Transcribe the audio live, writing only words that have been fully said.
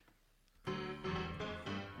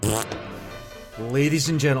Ladies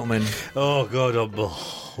and gentlemen, oh God,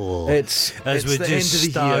 it's as it's we the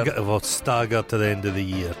just end of the year. stagger to the end of the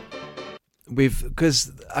year.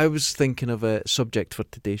 Because I was thinking of a subject for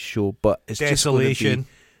today's show, but it's Desolation.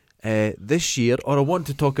 just going to be this year. Or I want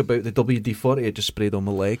to talk about the WD-40 I just sprayed on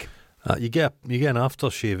my leg. You get an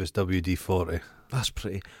aftershave. It's WD-40. That's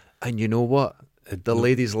pretty. And you know what? The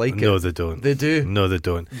ladies like it. No, they don't. They do. No, they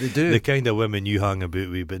don't. They do. The kind of women you hang about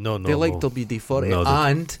with, but no. They like WD-40 No,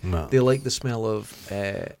 and no. they like the smell of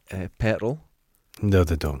petrol. No,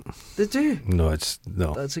 they don't. They do. No.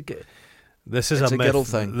 That's a good. This is It's a a myth. girl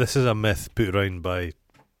thing. This is a myth put around by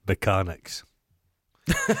mechanics.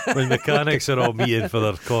 When mechanics are all meeting for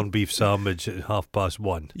their corned beef sandwich at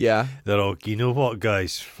 1:30, Yeah. they're all, you know what,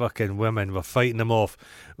 guys? Fucking women, we're fighting them off.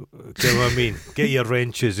 Get what I mean? Get your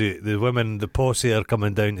wrenches out. The women, the posse are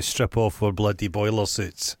coming down to strip off their bloody boiler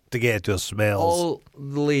suits to get at their smells. All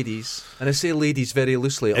the ladies, and I say ladies very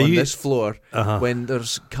loosely, Are on you- this floor, Uh-huh. when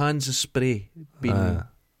there's cans of spray being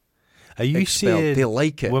Are you expelled, saying they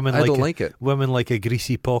like it. women I don't a- like it. women like a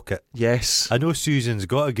greasy pocket? Yes. I know Susan's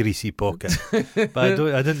got a greasy pocket, but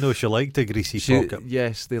I didn't know she liked a greasy pocket.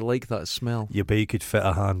 Yes, they like that smell. You bet you could fit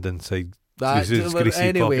a hand inside That, Susan's but greasy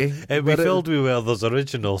anyway, pocket. It'd be we're at- filled with Werther's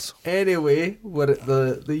originals. Anyway, we're at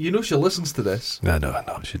the you know she listens to this. I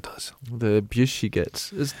know, she does. The abuse she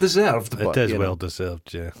gets is deserved. It But, is you well know,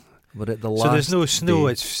 deserved, yeah. we're at the last. So there's no snow.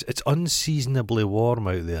 day. It's unseasonably warm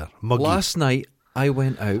out there. Muggy. Last night I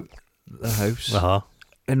went out the house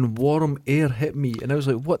and warm air hit me, and I was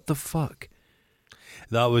like, "What the fuck?"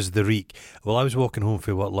 That was the reek. Well, I was walking home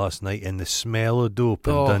from work last night, and the smell of dope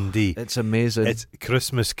in Dundee. It's amazing. It's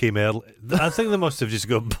Christmas came early. I think they must have just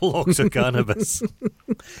got blocks of cannabis.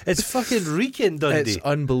 It's fucking reeking, Dundee. It's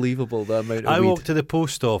unbelievable the amount of I weed. walked to the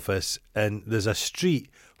post office, and there's a street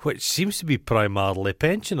which seems to be primarily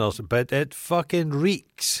pensioners, but it fucking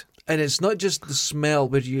reeks. And it's not just the smell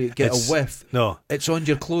where you get It's- a whiff. No, It's on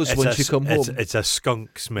your clothes it's once you come home. It's a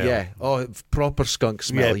skunk smell. Yeah. Oh, proper skunk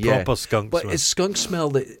smell. Yeah. proper skunk But smell. it's skunk smell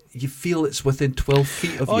that you feel it's within 12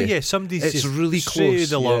 feet of Oh you. yeah, somebody's It's just really straight close,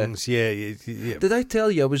 the yeah. lungs. Yeah. Did I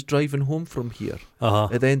tell you I was driving home from here Uh-huh.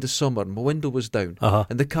 at the end of summer? My window was down, Uh-huh.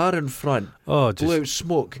 and the car in front Oh, blew out just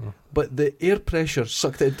smoke, but the air pressure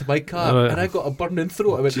sucked it into my car, Right. and I got a burning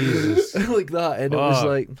throat. I went Jesus. like that, and it was Oh.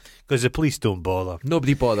 like because the police don't bother.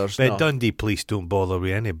 nobody bothers. But No. Dundee police don't bother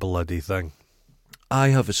with any bloody thing. I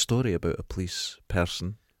have a story about a police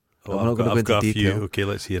person, Oh, I'm not gonna go I've into got a few. detail. Okay,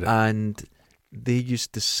 let's hear it. and they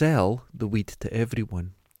used to sell the weed to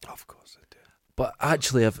everyone. Of course I do. But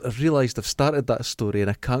actually, I've realised I've started that story, and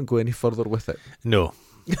I can't go any further with it. No,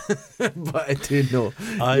 But I do know.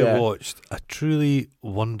 I Yeah. watched a truly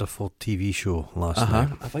wonderful TV show last night.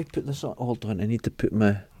 Have I put this on? Hold on, I need to put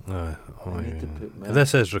my. Oh, I need to put my.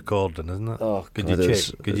 This is recording, isn't it? Oh, Could God, you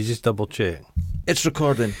it's- check? Could you just double check? It's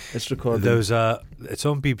recording. It's recording. It's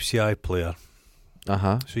on BBC iPlayer,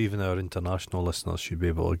 Uh-huh. so even our international listeners should be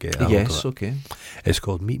able to get it. Yes, okay. It's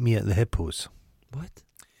called Meet Me at the Hippos. What?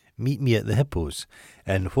 Meet Me at the Hippos.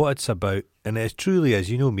 And what it's about, and it truly is,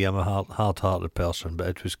 you know me, I'm a hard-hearted person, but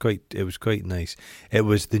it was quite nice. It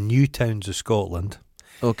was the new towns of Scotland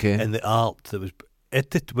Okay. and the art that was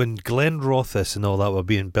when Glen Rothes and all that were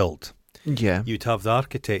being built. Yeah. You'd have the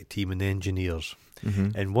architect team and the engineers, Mm-hmm.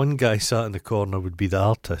 and one guy sat in the corner would be the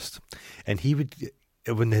artist, and he would,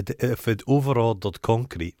 if it over-ordered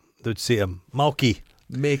concrete, they'd say to him, Malky.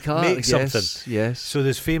 Make art. Make yes, something. Yes. So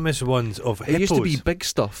there's famous ones of hippos. It used to be big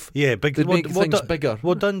stuff. Yeah, big. They'd make things bigger.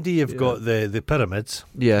 Well, Dundee have Yeah. got the pyramids.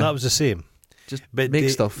 Yeah. That was the same. Just But make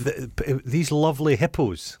stuff. These lovely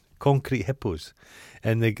hippos, concrete hippos,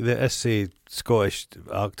 and this Scottish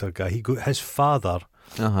actor guy. His father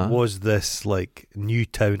Uh-huh. was this like new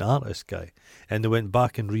town artist guy, and they went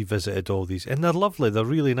back and revisited all these, and they're lovely. They're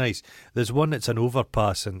really nice. There's one that's an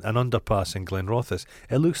overpass and an underpass in Glen Rothes.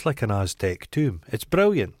 It looks like an Aztec tomb. It's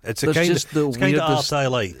brilliant. It's There's just the it's kind of art weirdest- I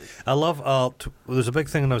like. I love art. There was a big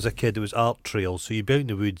thing when I was a kid. It was art trails. So you'd be out in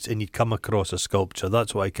the woods and you'd come across a sculpture.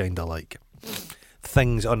 That's what I kind of like.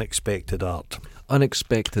 Things, unexpected art.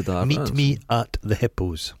 Unexpected art. Meet me at the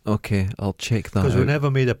Hippos. Okay, I'll check that Because we out.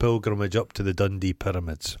 never made a pilgrimage up to the Dundee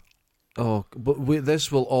pyramids. Oh, but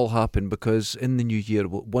this will all happen because in the new year,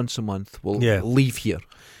 once a month, we'll Yeah. leave here.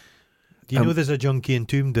 Do you know there's a junkie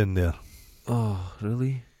entombed in there Oh,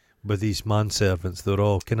 really? with these manservants? They're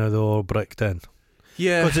all bricked in.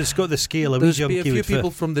 Yeah. Because it's got the scale. A wee There's be junkie a few would fit.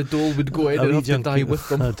 people from the dole would go in A and wee have to die junkie- with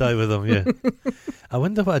them. Die with them, yeah. I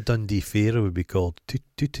wonder what a Dundee pharaoh would be called.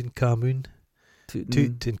 Tutankhamun?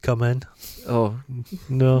 Tutankhamun? Oh,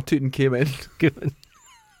 No. Tootin came in.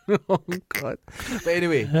 Oh God! But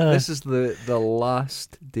anyway, this is the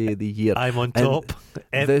last day of the year. I'm on top.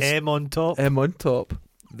 M on top. M on top.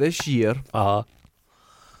 This year.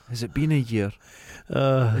 Has it been a year?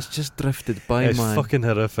 It's just drifted by, it's man. It's fucking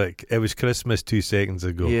horrific. It was Christmas 2 seconds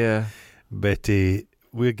ago. Yeah. But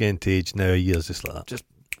we're getting to age now. A year's just like that.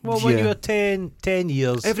 When you're 10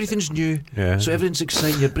 years, everything's new. Yeah. So everything's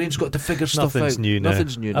exciting. Your brain's got to figure stuff out. Nothing's new now.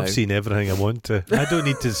 Nothing's new now. I've seen everything I want to. I don't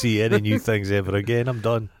need to see any new things ever again. I'm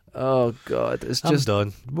done. Oh God, I'm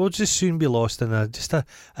done. We'll just soon be lost in a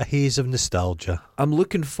haze of nostalgia. I'm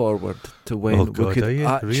looking forward to when we could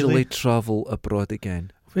actually really? travel abroad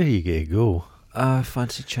again. Where are you going to go? I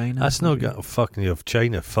fancy China. That's not got fucking of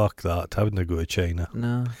China. Fuck that. I wouldn't go to China.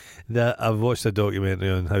 No. I've watched a documentary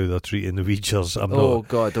on how they're treating the Uyghurs.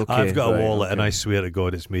 God, okay. I've got a wallet and I swear to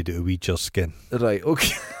God it's made out of Uyghur skin. Right,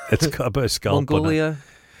 okay. It's got a bit of scalp Mongolia. on it.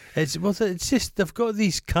 It's just they've got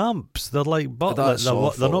these camps. They're like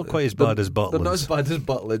Butlins. They're not quite as bad as Butlins. They're not as bad as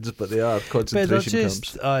Butlins, but they are concentration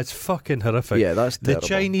camps. It's fucking horrific. Yeah, that's terrible. The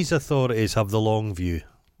Chinese authorities have the long view.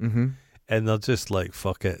 Mm-hmm. And they're just like,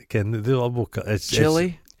 fuck it.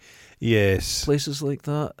 Chile? Yes. Places like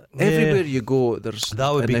that. Yeah. Everywhere you go,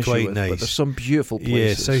 that would be quite nice. But there's some beautiful Yeah,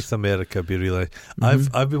 places. South America would be really nice.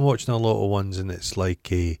 I've been watching a lot of ones, and it's like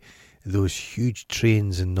those huge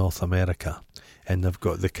trains in North America. And they've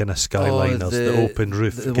got the kind of Skyliners, the open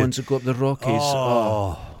roof. The ones that go up the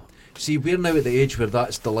Rockies. See, we're now at the age where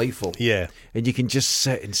that's delightful. Yeah. And you can just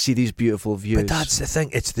sit and see these beautiful views. But that's the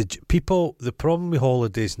thing. It's the problem with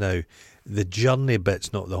holidays now, the journey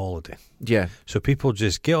bit's not the holiday. Yeah. So people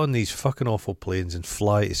just get on these fucking awful planes and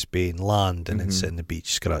fly to Spain, land, and then sit on the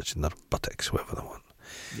beach scratching their buttocks, whatever they want.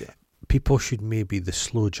 Yeah. People should maybe the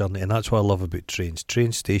slow journey, and that's what I love about trains.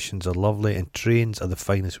 Train stations are lovely, and trains are the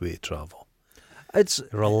finest way to travel. It's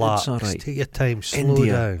relax, all right. Take your time, slow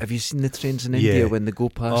India. down. Have you seen the trains in India when they go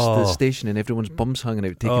past the station and everyone's bums hanging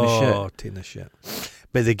out taking a shit? Oh, taking a shit.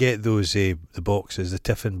 But they get those the boxes, the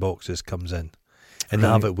tiffin boxes comes in, and they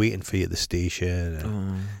have it waiting for you at the station.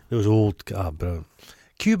 And those old brilliant.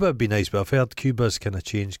 Cuba would be nice, but I've heard Cuba's kind of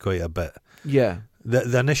changed quite a bit. Yeah.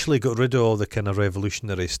 They initially got rid of all the kind of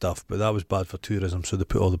revolutionary stuff, but that was bad for tourism, so they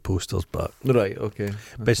put all the posters back. Right, okay.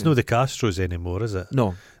 But it's not the Castros anymore, is it?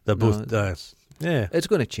 No. They're both... yeah. It's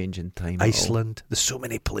going to change in time. Iceland. There's so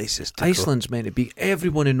many places to Iceland's meant to be...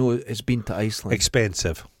 Everyone I know has been to Iceland.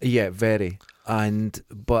 Expensive. Yeah, very.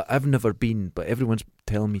 But I've never been, but everyone's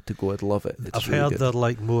telling me to go. I'd love it. I've heard they're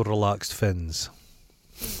like more relaxed Finns.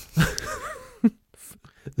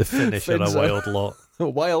 The Finnish are a wild lot.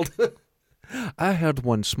 Wild. I heard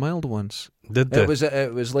one smiled once. Did they?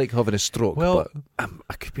 It was like having a stroke. Well,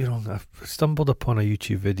 I could be wrong. I stumbled upon a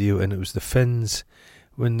YouTube video, and it was the Finns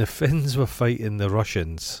when the Finns were fighting the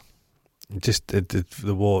Russians. Just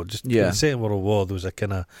the war, the Second World War. There was a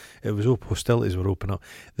kind of hostilities were open up.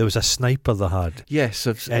 There was a sniper they had. Yes,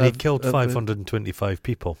 and he killed 525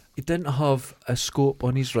 people. He didn't have a scope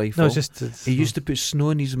on his rifle. No, he used to put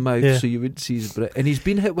snow in his mouth so you wouldn't see his breath. And he's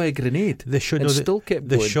been hit with a grenade. Still kept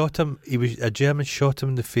going. They shot him. A German shot him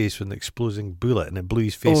in the face with an exploding bullet, and it blew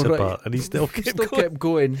his face apart. And he still kept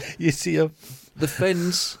going. You see him. The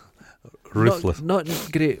Finns, ruthless. Not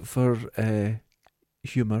great for.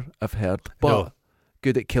 Humour, I've heard, but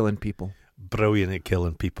good at killing people. Brilliant at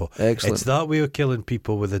killing people. Excellent. It's that way of killing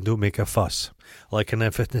people where they don't make a fuss. Like, and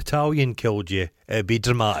if an Italian killed you, it'd be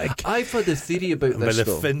dramatic. I've had a theory about this. But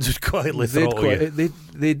the Finns would quietly throttle you.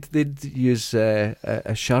 They'd use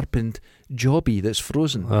a sharpened jobby that's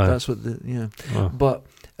frozen. That's what But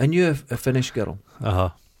I knew a Finnish girl.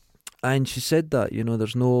 And she said that,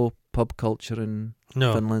 there's no pub culture in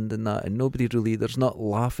Finland and that, and there's not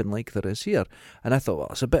laughing like there is here. And I thought, well,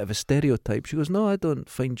 it's a bit of a stereotype. She goes, no, I don't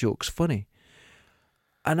find jokes funny.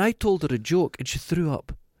 And I told her a joke, and she threw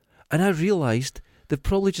up. And I realised they've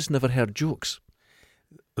probably just never heard jokes.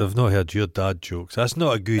 They've not heard your dad jokes. That's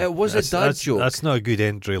not a good... It was a dad joke. That's not a good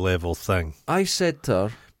entry-level thing. I said to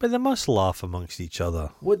her... But they must laugh amongst each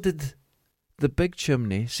other. What did the big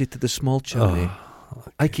chimney say to the small chimney?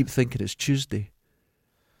 Okay. I keep thinking it's Tuesday.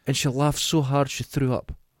 And she laughed so hard she threw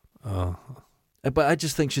up. But I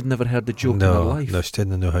just think she'd never heard the joke in her life. No, she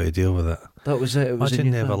didn't know how to deal with it. That was it. Imagine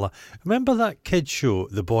never laugh. Remember that kid show,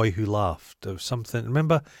 The Boy Who Laughed? There was something.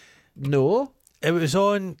 Remember? No. It was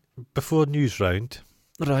on before Newsround.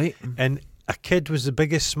 Right. And a kid was the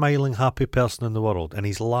biggest smiling, happy person in the world, and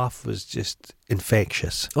his laugh was just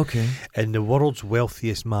infectious. Okay. And the world's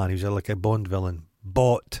wealthiest man, he was like a Bond villain,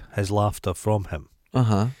 bought his laughter from him.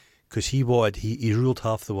 Because he ruled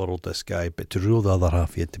half the world, this guy, but to rule the other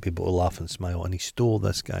half, he had to be able to laugh and smile, and he stole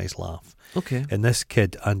this guy's laugh. Okay. And this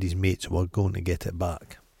kid and his mates were going to get it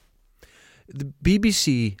back. the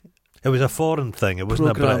BBC. It was a foreign thing. It wasn't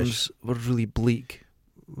a British. Programs were really bleak.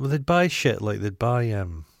 Well, they'd buy shit like they'd buy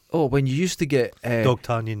when you used to get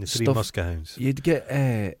Dogtanian and the Three Muskehounds. You'd get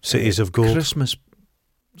Cities of Gold, Christmas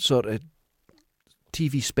sort of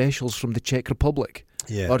TV specials from the Czech Republic,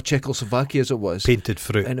 or Czechoslovakia as it was. Painted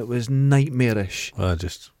fruit, and it was nightmarish.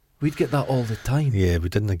 We'd get that all the time. Yeah, we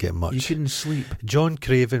didn't get much. You couldn't sleep. John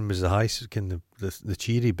Craven was the high, the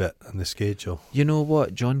cheery bit in the schedule. You know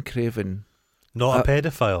what, John Craven. Not a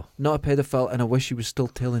paedophile. Not a paedophile, and I wish he was still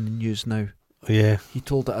telling the news now. Yeah. He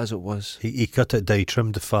told it as it was. He cut it down, he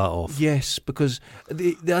trimmed the fat off. Yes, because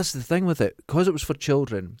that's the thing with it. Because it was for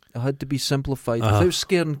children, it had to be simplified without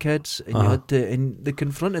scaring kids, and and they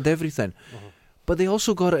confronted everything. But they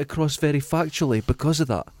also got it across very factually because of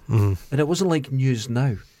that. And it wasn't like News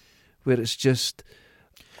Now, where it's just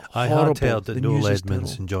I horrible. had heard that Noel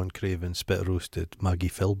Edmonds and John Craven spit roasted Maggie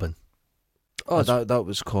Philbin. Oh, that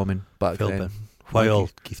was common back then. While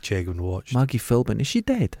Keith Chegwin watched. Maggie Philbin, is she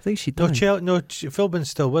dead? I think she died. Philbin's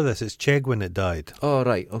still with us. It's Chegwin that died. Oh,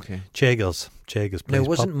 right, okay. Cheggers. Now,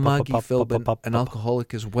 wasn't Maggie Philbin an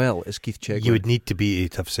alcoholic as well as Keith Chegwin? You would need to be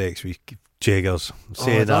to have sex with Cheggers.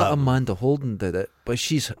 That Amanda Holden did it, but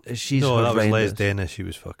she's no, horrendous. That was Les Dennis she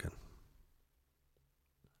was fucking.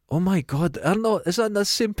 Oh my God, I don't know, is that the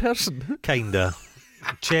same person? Kinda.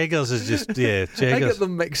 Cheggers is just, Cheggers. I get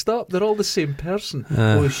them mixed up. They're all the same person.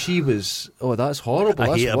 She was. Oh, that's horrible.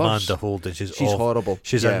 I hate worse. Amanda Holden. She's horrible.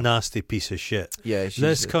 She's a nasty piece of shit. Yeah, she's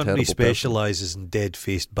this country specialises in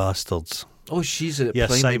dead-faced bastards. Oh, she's a prime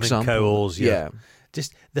Simon example. Cowell's. Yeah.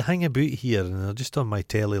 Just they hang about here and they're just on my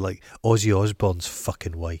telly like Ozzy Osbourne's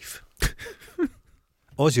fucking wife.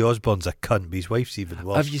 Ozzy Osbourne's a cunt, but his wife's even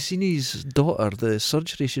worse. Have you seen his daughter, the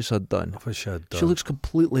surgery she's had done? What she had done? She looks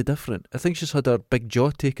completely different. I think she's had her big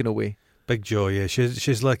jaw taken away. Big jaw, yeah.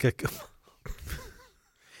 She's like a...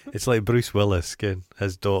 It's like Bruce Willis,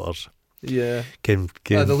 his daughters. Yeah. They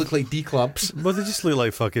look like D-clamps. Well, they just look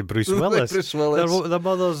like fucking Bruce Willis. Like Bruce Willis. Their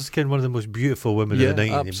mother's one of the most beautiful women in the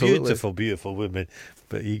 90s. Absolutely. Beautiful, beautiful women.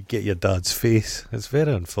 But you get your dad's face. It's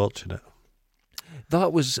very unfortunate.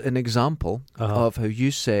 That was an example of how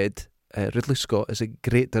you said Ridley Scott is a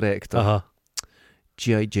great director.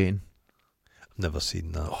 G.I. Jane. I've never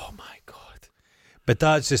seen that. Oh my God. But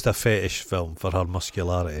that's just a fetish film for her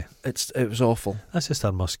muscularity. It was awful. That's just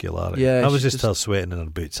her muscularity. Yeah, that was just her sweating in her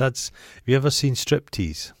boots. Have you ever seen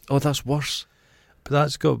Striptease? Oh, that's worse. But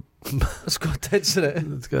that's got... It's got tits in it.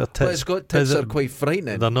 It's got tits. But it's got tits that are quite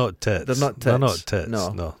frightening. They're not tits. They're not tits. They're not tits.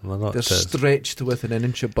 No, they're not They're tits. stretched within an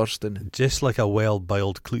inch of bursting. Just like a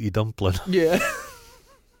well-boiled Clootie dumpling. Yeah.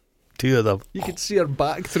 Two of them. You could see her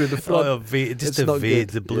back through the front. Just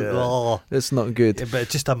evade the blue. Yeah. Oh. It's not good. Yeah, but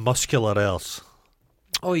just a muscular else.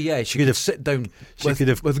 Oh yeah, she could have sit down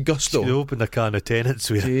with gusto. She could open a can of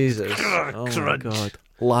Tennent's with Jesus. Oh my God.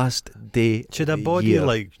 Last day. She had a body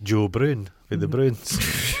like Joe Brown with the Browns.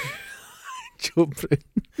 Joe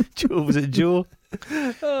Brown. Was it Joe?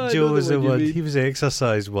 Joe was the one. He was the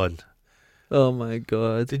exercise one. Oh my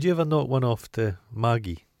God. Did you ever knock one off to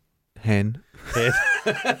Maggie? Hen.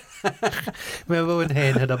 Remember when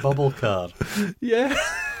Hen had a bubble car? Yeah.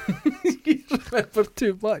 You remember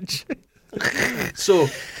too much. So,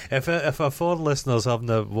 if our foreign listeners haven't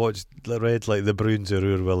read like the Bruins or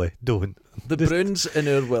Oor Willie, don't. The Bruins in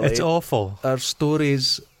Oor Willie. It's awful. Are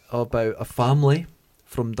stories about a family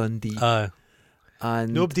from Dundee.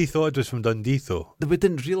 And nobody thought it was from Dundee though. We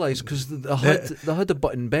didn't realise because they had a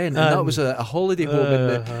Button Ben, and that was a holiday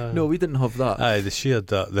home. No, we didn't have that. They shared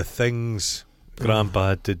that the things Grandpa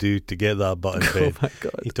had to do to get that Button Ben. Oh my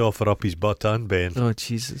God! He'd offer up his Button Ben. Oh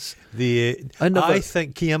Jesus! I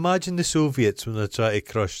think. Can you imagine the Soviets when they try to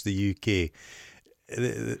crush the UK?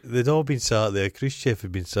 They'd all been sat there. Khrushchev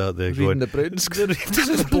had been sat there reading going, the Bruins. This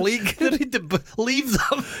is bleak. Leave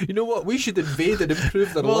them. You know what? We should invade and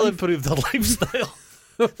improve their life. Improve their lifestyle.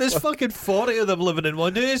 There's fucking 40 of them living in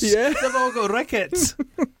one house. Yeah. They've all got rickets.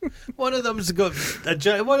 One of them's got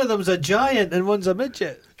one of them's a giant and one's a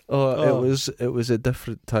midget. Oh. It was a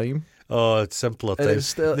different time. Oh, it's simpler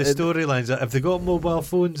times. The storylines, have they got mobile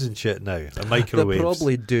phones and shit now? And microwaves? They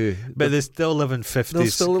probably do. But they still live in 50s.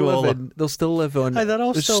 They'll still live on they're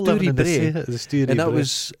all still living in the Stourie And that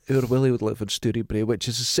was Oor Willie would live on Stourie Brae, which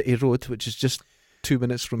is a city road, which is just 2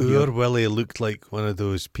 minutes from here. Oor Willie looked like one of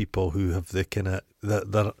those people who have the kind of...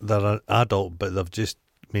 They're an adult, but they've just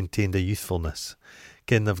maintained a youthfulness.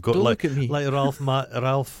 They've got like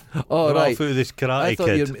Ralph. Oh, right. Who this Karate I thought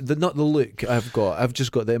Kid. Not the look I've got. I've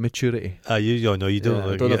just got the immaturity. You don't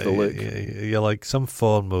have the look. You're like some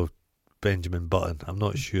form of Benjamin Button. I'm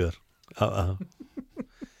not sure.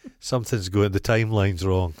 Something's going. The timeline's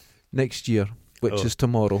wrong. Next year, which is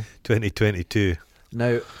tomorrow. 2022.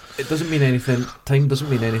 Now, it doesn't mean anything. Time doesn't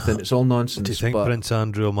mean anything. It's all nonsense. Do you think Prince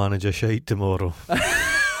Andrew will manage a shite tomorrow?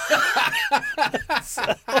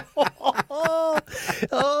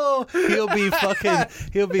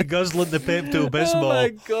 he'll be guzzling the Pepto-Bismol. Oh my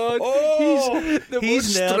God.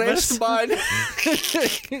 He's nervous, man.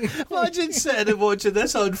 Imagine sitting and watching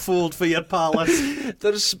this unfold for your palace.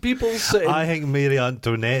 There's people sitting. I think Marie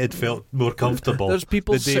Antoinette had felt more comfortable. There's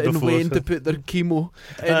people sitting before. waiting to put their chemo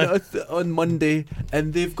in, on Monday,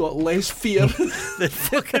 and they've got less fear than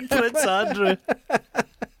fucking Prince Andrew.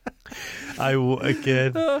 I won't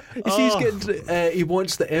again. He's getting. He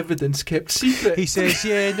wants the evidence kept secret. He says,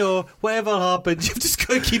 "Yeah, no, whatever happens, you've just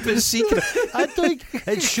got to keep it secret." I think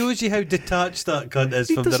it shows you how detached that cunt is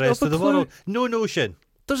from the rest of the world. No notion.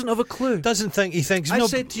 Doesn't have a clue. Doesn't think. He thinks. I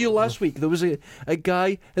said to you last week, there was a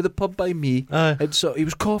guy at the pub by me, and so he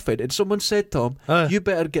was coughing, and someone said to him, "You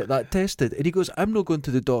better get that tested." And he goes, "I'm not going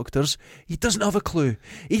to the doctors." He doesn't have a clue.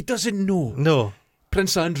 He doesn't know. No.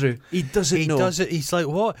 Prince Andrew, he doesn't know. He does it. He's like,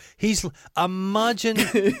 what? Imagine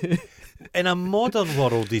in a modern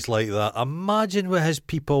world, he's like that. Imagine what his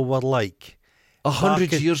people were like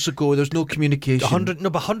 100 years ago. There's no communication.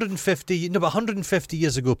 150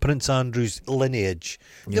 years ago, Prince Andrew's lineage,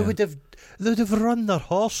 they would have run their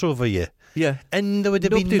horse over you. Yeah. And there would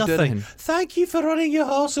have been nothing. Thank you for running your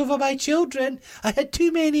horse over my children. I had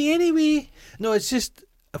too many anyway. No, it's just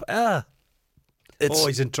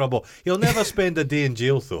he's in trouble. He'll never spend a day in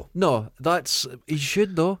jail, though. No, he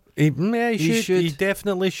should, though. He should. He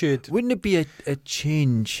definitely should. Wouldn't it be a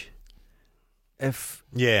change if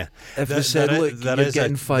they said, look, you're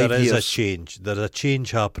getting 5 years? There is a change. There's a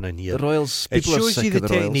change happening here. The Royals, it shows you the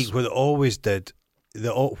technique, what it always did.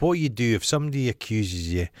 What you do if somebody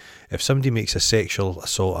accuses you, if somebody makes a sexual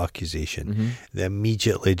assault accusation, they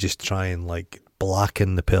immediately just try and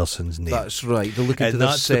blacken the person's name. That's right. They look into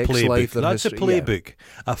their sex life. That's a playbook.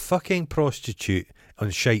 Yeah. A fucking prostitute on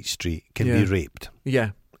Shite Street can be raped.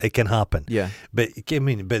 Yeah. It can happen. Yeah. But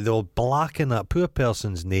they'll blacken that poor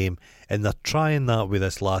person's name, and they're trying that with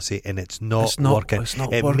this lassie, and it's not working. It's not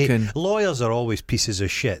working. Lawyers are always pieces of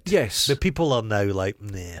shit. Yes. But people are now like,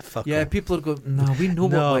 nah, fuck Yeah, off. People are going, no, we know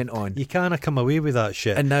what went on. You can't come away with that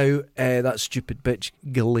shit. And now that stupid bitch,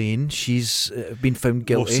 Ghislaine, she's been found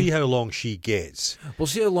guilty. We'll see how long she gets. We'll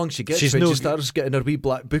see how long she gets when she starts getting her wee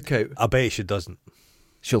black book out. I bet she doesn't.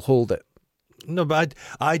 She'll hold it. No, but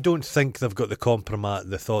I don't think they've got the compromise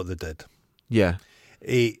they thought they did. Yeah.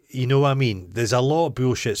 You know what I mean? There's a lot of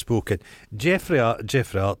bullshit spoken. Jeffrey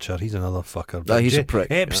Archer, he's another fucker. He's a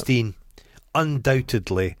prick. Epstein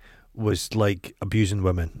undoubtedly was abusing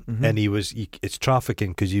women, and it's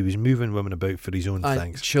trafficking because he was moving women about for his own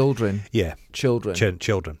things. Children. Yeah.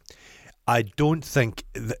 Children. I don't think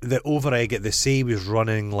the over egg it, they say he was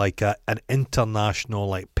running an international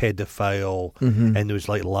pedophile, and there was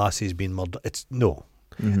lassies being murdered. It's no.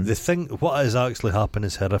 The thing, what has actually happened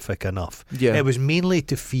is horrific enough. Yeah. It was mainly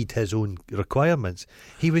to feed his own requirements.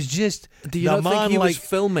 He was just. Do you not think he was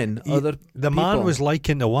filming other The people? man was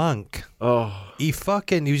liking the wank. Oh. He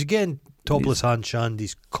was getting topless hand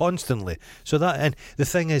shandies constantly. So and the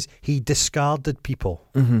thing is, he discarded people.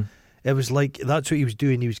 Mm-hmm. It was that's what he was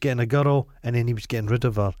doing. He was getting a girl, and then he was getting rid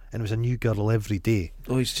of her, and it was a new girl every day.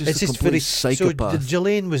 Oh, he's just a complete psychopath. So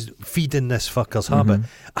Ghislaine was feeding this fucker's habit.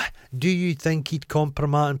 Do you think he'd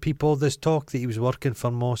compromising people? This talk that he was working for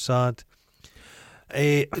Mossad.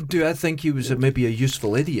 Do I think he was maybe a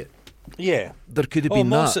useful idiot? Yeah, there could have been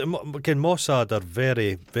that. Mossad are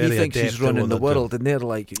very, very. He thinks he's running the world, doing. and they're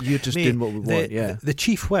like, "You're just doing what we want." Yeah. The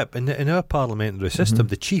chief whip in our parliamentary system,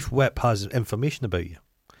 the chief whip has information about you.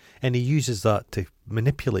 And he uses that to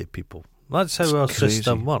manipulate people. That's how our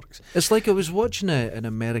system works. It's like I was watching an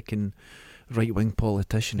American right-wing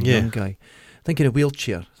politician, a young guy, I think in a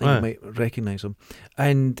wheelchair. I think you might recognise him.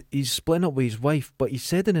 And he's splitting up with his wife, but he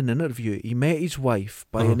said in an interview he met his wife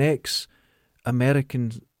by an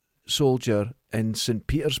ex-American soldier in St.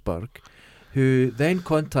 Petersburg, who then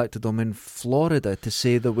contacted him in Florida to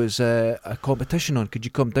say there was a competition on, could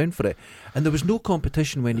you come down for it? And there was no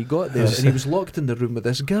competition when he got there, and he was locked in the room with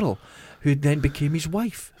this girl, who then became his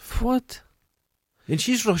wife. What? And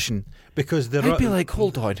she's Russian. Because I'd be like,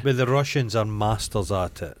 hold on. But the Russians are masters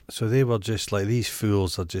at it. So they were just like, these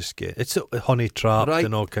fools are just it's honey trapped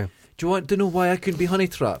and all kind. Do you want to know why I couldn't be honey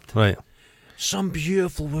trapped? Right. Some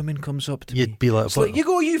beautiful woman comes up to me. You'd be like, you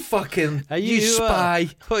go, you fucking, you spy.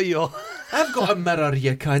 What are you? I've got a mirror,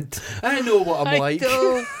 you cunt. I know what I'm like.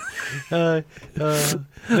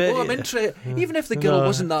 I'm interested. Even if the girl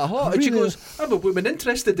wasn't that hot, and she goes, I'm a woman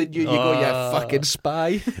interested in you. You go, you fucking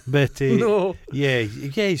spy. But no, yeah,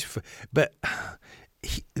 but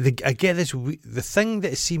I get this. The thing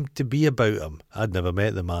that seemed to be about him, I'd never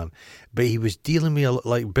met the man, but he was dealing with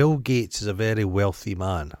like Bill Gates is a very wealthy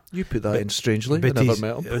man. You put that in strangely. I never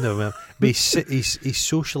met him. But he's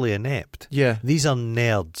socially inept. Yeah. These are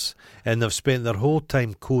nerds, and they've spent their whole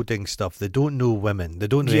time coding stuff. They don't know women. They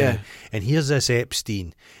don't know anything. And here's this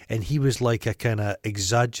Epstein, and he was like a kind of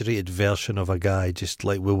exaggerated version of a guy, just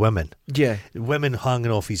like with women. Yeah. Women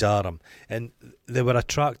hanging off his arm. And they were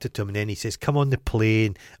attracted to him, and then he says, come on the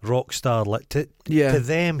plane, rock star. To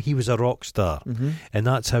them, he was a rock star, and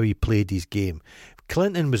that's how he played his game.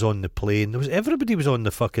 Clinton was on the plane. Everybody was on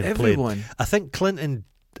the fucking plane. I think Clinton,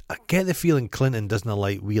 I get the feeling Clinton doesn't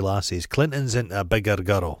like wee lasses. Clinton's into a bigger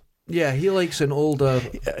girl. Yeah, he likes an older...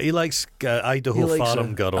 He likes Idaho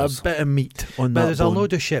farm girls. A bit of meat on but that there's bone. a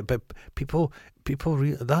load of shit, but people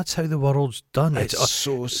that's how the world's done. It's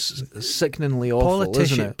so sickeningly awful,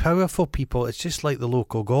 isn't it? Powerful people, it's just like the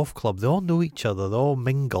local golf club. They all know each other. They all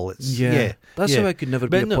mingle. That's how I could never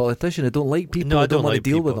be a politician. I don't like people. No, I don't want like to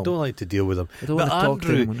deal with them. them. I don't like to deal with them. I don't want to talk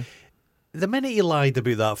to them. The minute he lied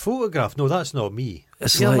about that photograph, no, that's not me.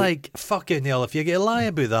 You're like, fucking hell, if you get a lie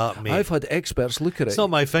about that, mate. I've had experts look at it. It's not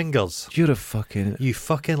my fingers. You're a fucking... You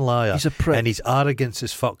fucking liar. He's a prick. And his arrogance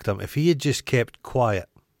has fucked him. If he had just kept quiet,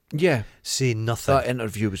 say nothing. That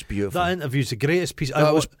interview was beautiful. That interview's the greatest piece. I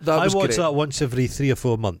watch that once every 3 or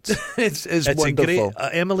 4 months. it's A wonderful. great,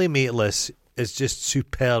 Emily Maitlis is just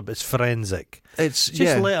superb. It's forensic. It's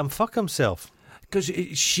just let him fuck himself. Because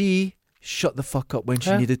she shut the fuck up when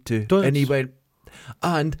she needed to. And he went...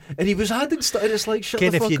 And he was adding stuff, and it's like, shut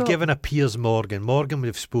the fuck up. If you'd given a Piers Morgan would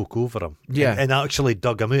have spoke over him. And actually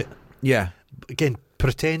dug him out. Yeah. Again,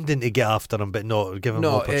 pretending to get after him, but not give him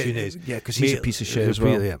opportunities. Because he's a piece of shit as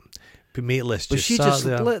well. Yeah. Mateless but she just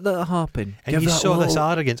let that happen. And you saw this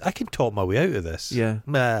arrogance. I can talk my way out of this. Yeah.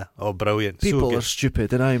 Brilliant. People are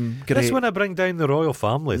stupid, and I'm great. That's when I bring down the royal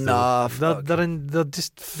family. Nah, they'll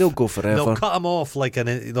go forever. They'll cut him off like a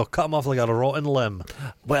rotten limb.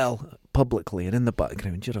 Well, publicly and in the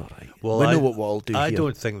background, you're all right. Well, we know what we'll all do. I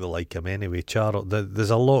don't think they like him anyway, Charles. There's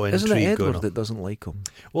a lot of intrigue going on. Isn't it Edward Edward that doesn't like him?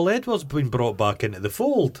 Well, Edward's been brought back into the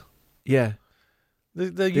fold. Yeah.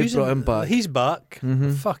 They brought him back. He's back.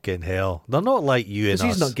 Mm-hmm. Fucking hell. They're not like you and us.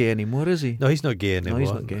 He's not gay anymore, is he? No, he's not gay anymore. No,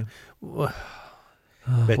 he's not gay. But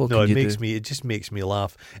no, it just makes me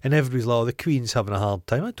laugh. And everybody's like, the Queen's having a hard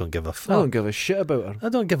time. I don't give a fuck. I don't give a shit about her. I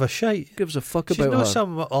don't give a shite. Who gives a fuck about her? She's not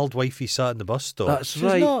some old wifey sat in the bus stop. That's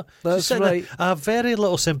right. That's right. I have very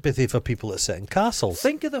little sympathy for people that sit in castles.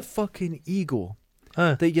 Think of the fucking ego.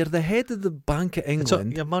 That you're the head of the Bank of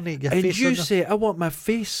England. Your money, your and face you say, I want my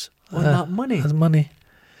face on that money. That's money.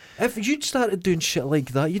 If you'd started doing shit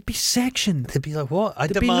like that, you'd be sectioned. They'd be like, what?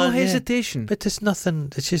 There'd be no hesitation. But it's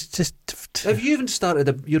nothing. It's just... If you even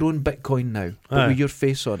started your own Bitcoin now, but with your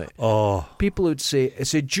face on it, people would say,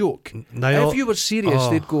 it's a joke. If you were serious,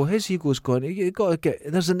 they'd go, his ego's gone. You got to get...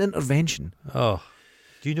 There's an intervention. Do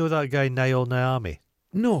you know that guy, Niall Niami?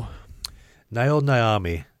 No. Niall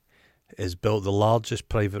Niami has built the largest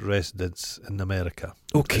private residence in America.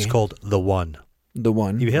 Okay. It's called The One. The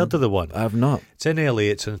One. You've heard of The One? I have not. It's in LA.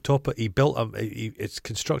 It's on top of... It's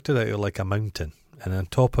constructed out of like a mountain, and on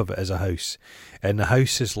top of it is a house. And the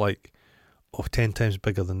house is like 10 times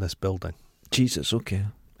bigger than this building. Jesus, okay.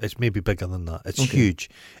 It's maybe bigger than that. It's huge.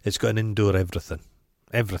 It's got an indoor everything.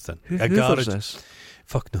 Who garage. This?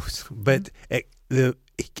 Fuck knows. But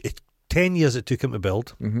 10 years it took him to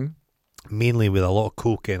build. Mm-hmm. Mainly with a lot of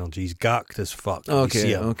coke energy. He's gacked as fuck.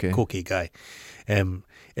 Cokey guy.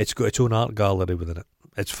 It's got its own art gallery within it.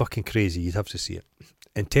 It's fucking crazy. You'd have to see it.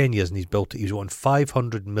 In 10 years, and he's built it. He's won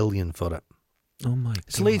 $500 million for it. Oh my God.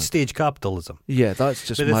 It's late stage capitalism. Yeah, that's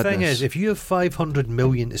just madness. But the thing is, if you have $500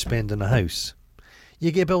 million to spend in a house,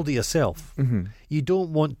 you get to build it yourself. Mm-hmm. You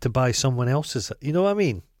don't want to buy someone else's. You know what I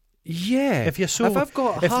mean? Yeah. If I've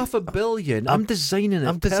got $500 million, I'm designing it.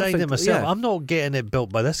 I'm designing it myself. I'm not getting it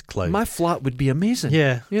built by this clown. My flat would be amazing.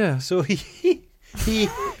 Yeah. So he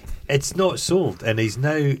it's not sold, and he's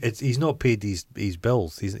not paid his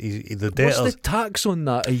bills. He's the debtors. What's the tax on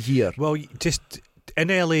that a year? Well, just in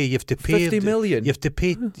LA, you have to pay $50 million. You have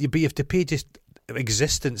to pay just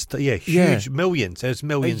existence. Huge millions. There's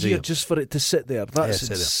millions a year a year just for it to sit there. That's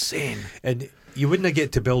insane. And you wouldn't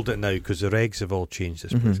get to build it now because the regs have all changed.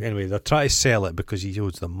 This place. Anyway, they're trying to sell it because he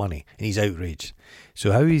owes them money, and he's outraged.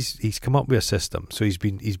 So how he's come up with a system. So he's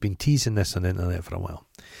been teasing this on the internet for a while,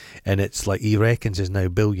 and it's like he reckons there's now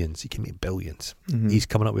billions. He can make billions. Mm-hmm. He's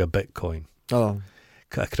coming up with a Bitcoin. A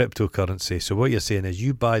cryptocurrency. So what you're saying is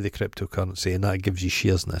you buy the cryptocurrency and that gives you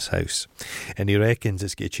shares in this house, and he reckons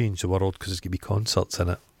it's going to change the world because there's going to be concerts in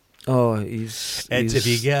it. Oh, he's if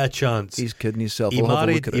you get a chance, he's kidding himself. He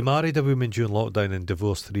married a woman during lockdown and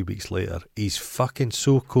divorced 3 weeks later. He's fucking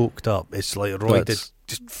so coked up. It's like roided,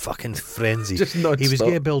 just fucking frenzy. Just non-stop. He was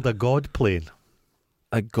going to build a god plane.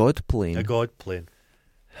 A god plane? A god plane.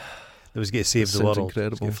 That was going to save the world.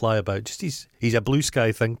 Incredible. He's going to fly about. He's a blue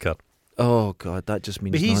sky thinker. Oh God, that just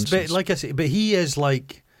means nonsense. Like I say, but he is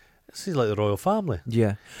like... This is like the royal family.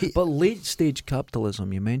 Yeah. But late stage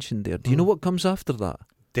capitalism, you mentioned there. Do you know what comes after that?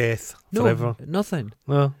 Death. No, forever. Nothing.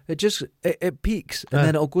 No. It just it peaks and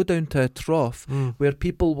then it'll go down to a trough where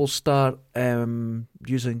people will start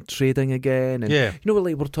using trading again. And you know,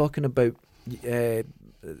 like we're talking about the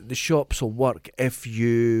shops will work if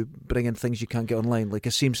you bring in things you can't get online, like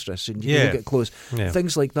a seamstress, and you can get clothes,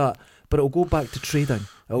 things like that. But it'll go back to trading.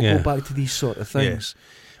 It'll go back to these sort of things.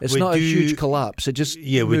 It's not a huge collapse. It just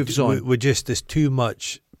moves on. There's too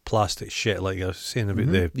much plastic shit, like I was saying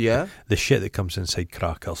about the shit that comes inside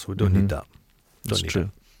crackers. We don't need that. That's true.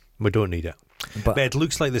 We don't need it. But it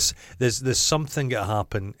looks like there's something that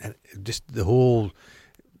happen, and just the whole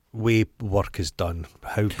way work is done,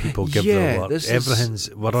 how people give their work. Things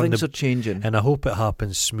are changing, and I hope it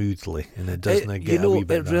happens smoothly and it doesn't get a wee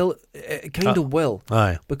bit. It kind of will,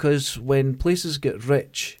 because when places get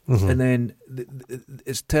rich, and then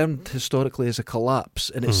it's termed historically as a collapse,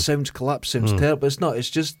 and collapse sounds terrible. It's not. It's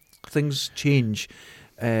just things change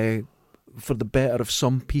for the better of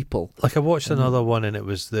some people. Like I watched another one, and it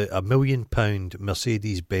was the £1 million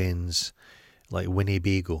Mercedes-Benz, like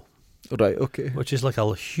Winnebago. Right, okay. Which is like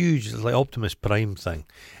a huge, like Optimus Prime thing,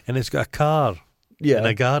 and it's got a car and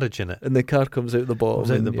a garage in it, and the car comes out the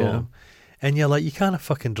bottom. And you're like, you can't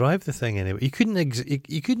fucking drive the thing anyway. You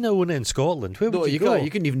couldn't own it in Scotland. Where would you go? You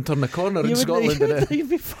couldn't even turn a corner in Scotland. You'd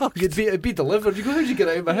be fucked. It'd be delivered. You go, how'd you get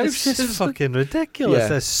out of my house? It's just fucking ridiculous.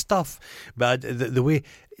 This stuff. But the way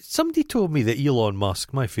somebody told me that Elon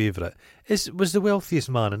Musk, my favourite, was the wealthiest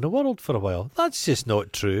man in the world for a while. That's just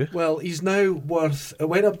not true. Well, he's now worth. It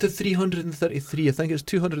went up to 333. I think it's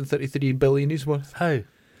 233 billion. He's worth. How?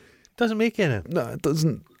 Doesn't make any. No, it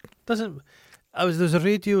doesn't. There's a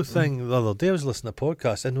radio thing the other day. I was listening to a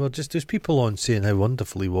podcast, and there's people on saying how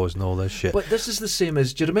wonderful he was and all this shit. But this is the same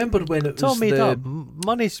as. Do you remember when it's all made up?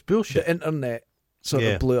 Money's bullshit. The internet sort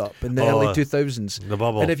of blew up in the early 2000s. The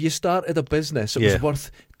bubble. And if you started a business, it was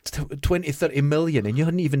worth 20, 30 million, and you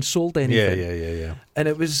hadn't even sold anything. Yeah. And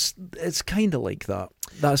it's kind of like that.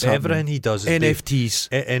 That's everything he does is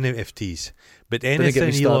NFTs. But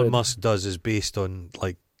anything Elon Musk does is based on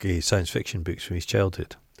like science fiction books from his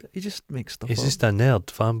childhood. He just makes stuff He's up. just a nerd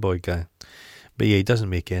fanboy guy. But he doesn't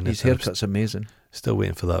make anything. His haircut's amazing. Still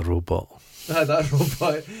waiting for that robot. That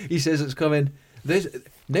robot. He says it's coming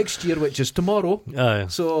next year, which is tomorrow.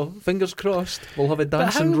 So fingers crossed, we'll have a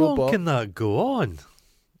dancing robot. But how long can that go on?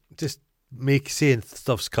 Just saying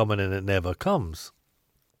stuff's coming and it never comes.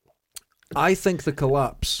 I think the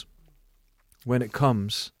collapse, when it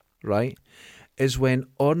comes, right, is when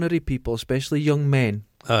ordinary people, especially young men,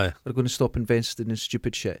 are going to stop investing in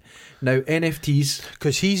stupid shit. Now NFTs,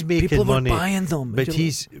 because he's making people money, are buying them, but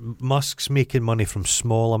Musk's making money from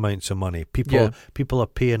small amounts of money. People are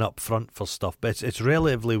paying up front for stuff, but it's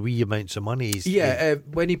relatively wee amounts of money.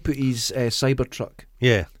 When he put his Cybertruck,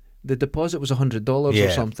 the deposit was $100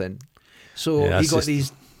 or something. So he got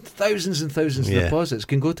these thousands and thousands of deposits.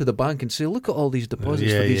 Can go to the bank and say, look at all these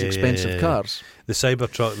deposits for these expensive cars. The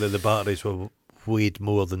Cybertruck, the batteries were weighed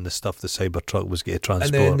more than the stuff the Cybertruck was going to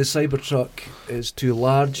transport. And then the Cybertruck is too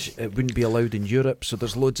large. It wouldn't be allowed in Europe, so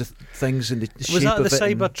there's loads of things in the shape of it. Was that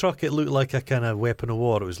the Cybertruck? It looked like a kind of weapon of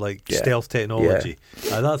war. It was like stealth technology.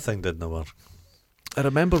 That thing didn't work. I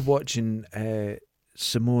remember watching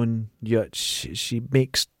Simone Yacht. She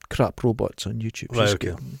makes crap robots on YouTube. Right,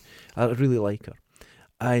 okay. I really like her.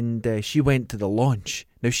 And she went to the launch.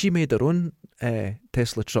 Now, she made her own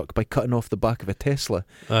Tesla truck by cutting off the back of a Tesla.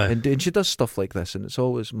 And she does stuff like this, and it's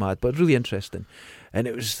always mad, but really interesting. And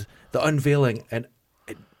it was the unveiling, and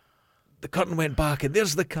the curtain went back, and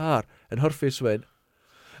there's the car, and her face went.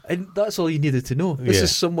 And that's all you needed to know. This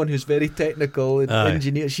is someone who's very technical and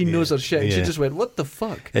engineer. She knows her shit. And she just went, what the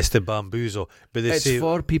fuck? It's the bamboozle. But it's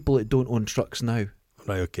for people that don't own trucks now.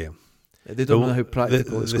 Right, okay. They don't know how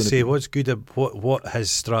practical it's going to be. They say what's good, what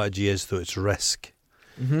his strategy is, though, it's risk.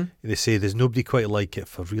 Mm-hmm. They say there's nobody quite like it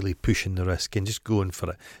for really pushing the risk and just going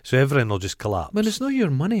for it. So everything will just collapse. When it's not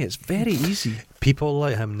your money, it's very easy. People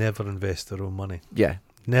like him never invest their own money. Yeah.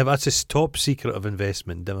 Never. That's his top secret of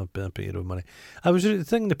investment, never put your own money. I was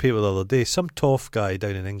thinking the paper the other day, some toff guy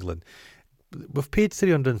down in England, we've paid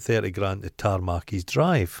 330 grand to tarmac his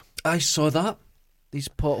drive. I saw that. These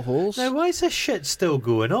potholes. Now, why is this shit still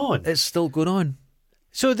going on? It's still going on.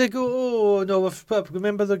 So they go, oh no,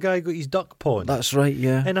 remember the guy got his duck pond? That's right,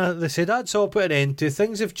 yeah. And they said, that's all put an end to.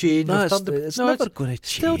 Things have changed. It's never going to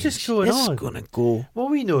change. Still just going on. It's going to go. Well,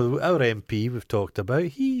 we know our MP we've talked about.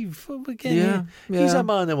 He's a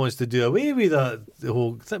man that wants to do away with that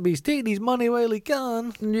whole thing. He's taking his money while he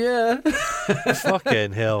can. Yeah.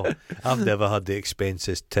 Fucking hell. I've never had the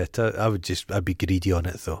expenses tit. I'd be greedy on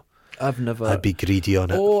it though. I'd be greedy on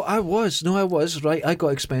it. Oh, I was, right. I got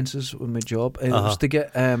expenses with my job. It was to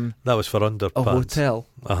get that was for underpants. A hotel.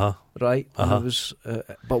 Right. And it was,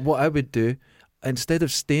 but what I would do, instead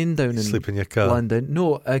of staying down sleep in your car. London,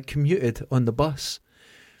 no, I commuted on the bus,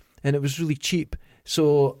 and it was really cheap.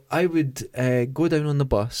 So I would go down on the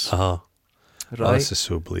bus. Right. Oh, this is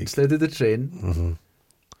so bleak. Instead of the train,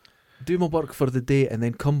 do my work for the day, and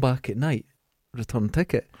then come back at night, return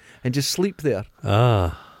ticket, and just sleep there.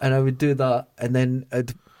 And I would do that, and then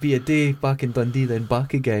it'd be a day back in Dundee, then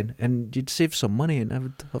back again, and you'd save some money, and I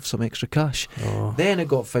would have some extra cash. Then it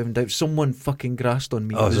got found out. Someone fucking grassed on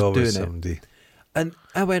me. Was doing somebody. It. And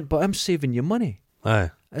I went, but I'm saving you money. Aye.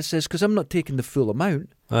 It says, because I'm not taking the full amount.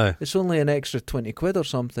 Aye. It's only an extra 20 quid or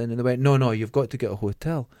something. And they went, no, you've got to get a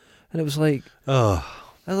hotel. And it was like, I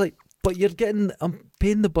was like, but I'm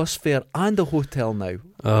paying the bus fare and a hotel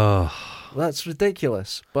now. That's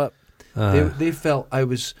ridiculous. But they felt I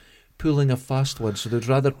was pulling a fast one, so they'd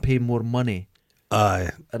rather pay more money.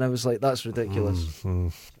 Aye. And I was like, that's ridiculous.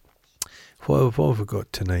 What have we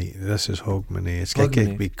got tonight? This is Hogmanay. It's going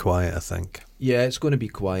to be quiet, I think. Yeah, it's going to be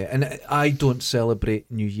quiet. And I don't celebrate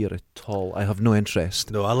New Year at all. I have no interest.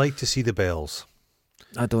 No, I like to see the bells.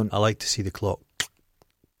 I don't. I like to see the clock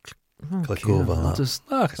click Okay, over. I'll It's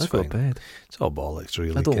go fine. to bed. It's all bollocks,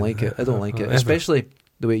 really. I don't like it. Especially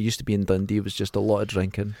the way it used to be in Dundee. It was just a lot of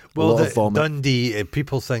drinking, a lot of vomit. Dundee,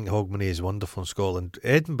 people think Hogmanay is wonderful in Scotland.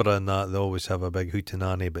 Edinburgh and that, they always have a big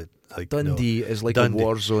hootenanny, but like Dundee is like a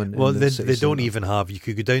war zone. Well, they don't even have. You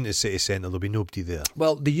could go down to the city centre, there'll be nobody there.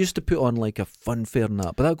 Well, they used to put on like a fun fair and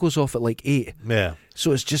that, but that goes off at like 8. Yeah.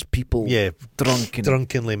 So it's just people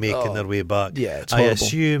drunkenly making their way back. Yeah, it's I horrible.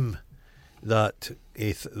 assume that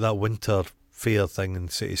that winter fair thing in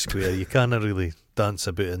City Square, you can't really dance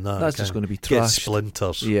about in that. That's just going to be get trashed.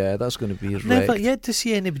 splinters. Yeah, that's going to be wrecked. Never yet to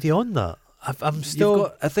see anybody on that. I'm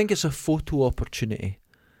still. I think it's a photo opportunity.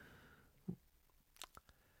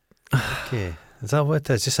 Okay, is that what it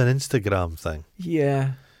is? Just an Instagram thing?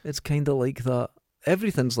 Yeah, it's kind of like that.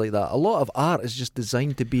 Everything's like that. A lot of art is just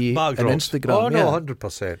designed to be an Instagram. Oh no,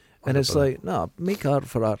 100%. And it's like, no, make art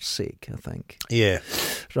for art's sake, I think. Yeah.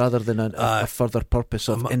 Rather than a further purpose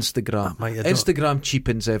of Instagram. Instagram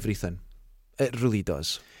cheapens everything. It really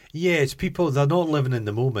does. Yeah, it's people, they're not living in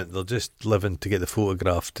the moment. They're just living to get the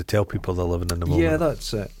photograph to tell people they're living in the moment. Yeah,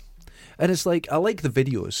 that's it. And it's like, I like the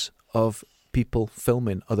videos of people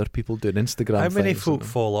filming other people doing Instagram things. How many folk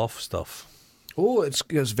fall off stuff? Oh, it's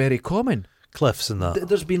very common. Cliffs and that.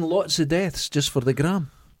 There's been lots of deaths just for the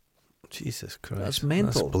gram. Jesus Christ. That's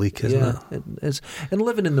mental. That's bleak, isn't it? It is. And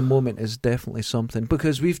living in the moment is definitely something.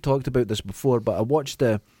 Because we've talked about this before, but I watched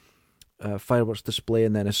the fireworks display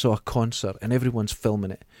and then I saw a concert and everyone's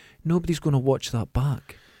filming it. Nobody's going to watch that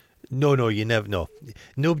back. No, you never know.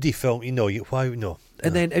 Nobody film. Why? No.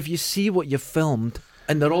 And then if you see what you filmed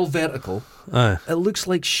and they're all vertical, it looks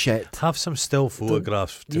like shit. Have some still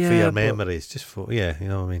photographs for your memories. You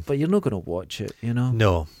know what I mean. But you're not going to watch it, you know.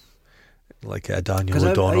 No. Like at a Daniel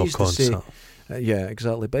O'Donnell concert. Yeah,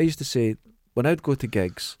 exactly. But I used to say, when I'd go to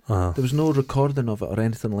gigs, there was no recording of it or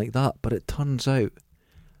anything like that. But it turns out,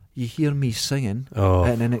 you hear me singing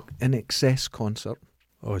in an INXS concert.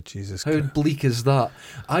 Oh, Jesus How Christ. bleak is that?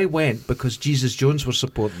 I went because Jesus Jones were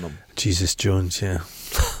supporting them. Jesus Jones, yeah.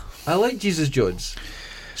 I like Jesus Jones.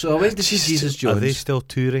 So I went to see Jesus Jones. Are they still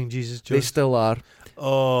touring Jesus Jones? They still are.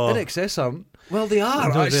 Oh. INXS aren't. Well, they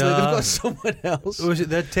are, No, actually. they They've are. got someone else.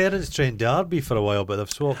 They had Terence Trent D'Arby for a while, but they've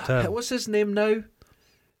swapped him. What's his name now?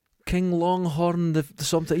 King Longhorn,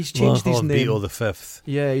 something. He's changed his name. Beatle the Fifth.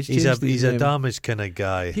 Yeah, he's changed his name. He's a damaged kind of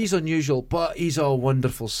guy. He's unusual, but he's a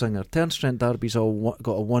wonderful singer. Terence Trent D'Arby's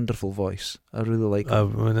got a wonderful voice. I really like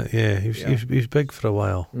him. He was big for a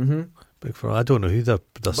while. Mm-hmm. I don't know who the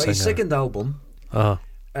singer. But his second album,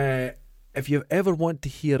 if you ever want to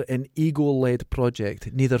hear an ego-led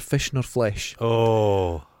project, neither fish nor flesh.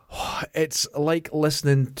 Oh. It's like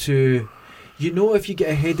listening to... You know, if you get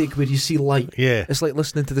a headache where you see light, it's like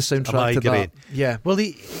listening to the soundtrack to that. Yeah. Well,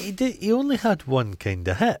 he only had one kind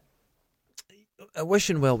of hit.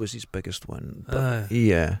 Wishing Well was his biggest one. But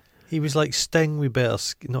yeah. He was like Sting with better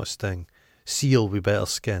not Sting. Seal with better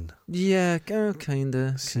skin. Yeah, kind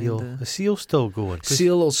of. Seal. Is Seal still going?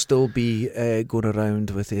 Seal will still be going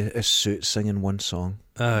around with a suit singing one song.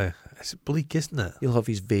 Aye. It's bleak, isn't it? He'll have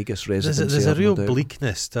his Vegas residency. There's a real no doubt.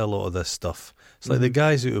 bleakness to a lot of this stuff. It's like the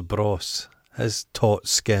guys out of Bros, his taut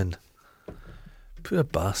skin. Poor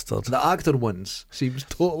bastard. The actor ones seems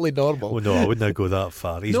totally normal. Oh no, I wouldn't go that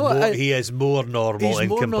far. He is more normal in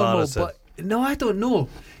comparison. Normal, but no, I don't know.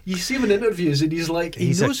 You see him in interviews and he's like,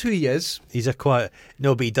 he knows who he is. He's a quiet.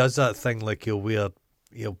 No, but he does that thing like he'll have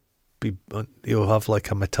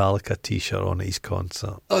like a Metallica t-shirt on at his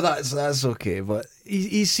concert. Oh, that's okay, but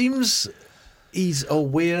he seems. He's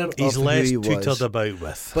aware he's of less who he was. tutored about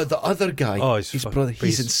with. But the other guy, his brother,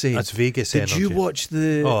 he's insane. That's Vegas Did energy. you watch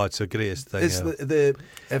the... Oh, it's the greatest thing. It's the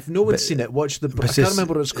if no one's seen it, watch the... I can't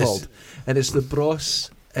remember what it's called. And it's the Bros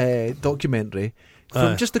documentary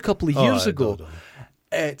from just a couple of years ago.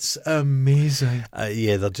 It's amazing.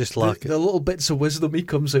 Yeah, they're just like... The little bits of wisdom he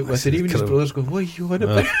comes out with, and even his brothers go, what are you on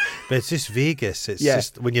about? But it's just Vegas. It's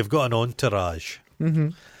just when you've got an entourage...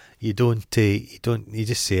 Mm-hmm. You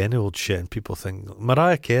just say any old shit and people think...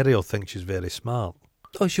 Mariah Carey will think she's very smart.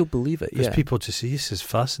 Oh, she'll believe it, because people just say, this is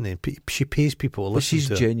fascinating. She pays people to listen to her.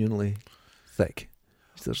 But she's genuinely thick.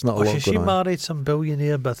 There's not a lot going on. She married some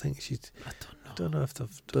billionaire, but I think she's... I don't know if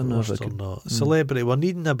they've divorced or not. Celebrity. We're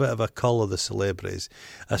needing a bit of a cull of the celebrities.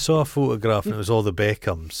 I saw a photograph and it was all the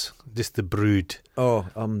Beckhams. Just the brood. Oh,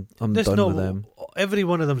 I'm done with them. Every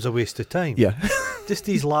one of them's a waste of time. Yeah. Just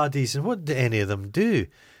these laddies, and what do any of them do?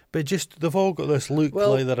 But just they've all got this look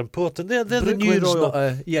like they're important. They're the new royal.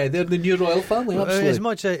 They're the new royal family. Absolutely. As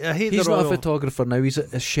much I hate he's the royal. Not a photographer now. He's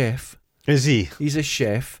a chef. Is he? He's a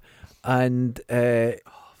chef, and but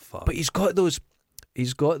he's got those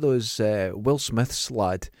Will Smith's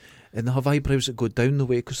lad, and they have eyebrows that go down the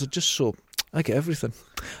way because they're just so. I get everything.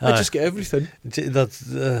 I just get everything. That's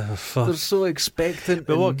They're so expectant.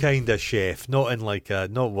 But what kind of chef? Not in like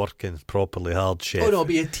not working properly hard chef. Oh no, it'll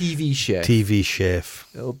be a TV chef. TV chef.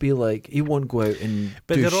 It'll be like he won't go out and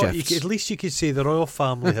do chefs. At least you could say the royal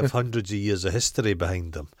family have hundreds of years of history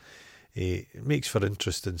behind them. It makes for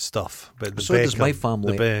interesting stuff. But so does my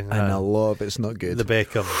family, and a lot of it's not good. The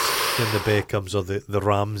Beckhams, and the Beckhams or the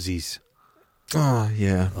Ramseys. Oh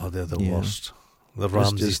yeah. Oh, they're the worst. The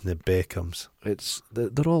Ramseys and the Beckhams.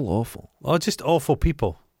 They're all awful. Oh, just awful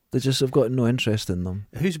people. They just have got no interest in them.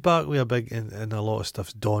 Who's back with a big in a lot of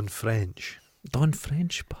stuff? Don French. Don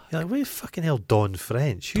French back? You're like, where the fucking hell Don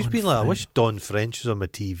French? Who's been like, I wish Don French was on my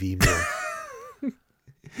TV more.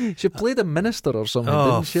 She played a minister or something,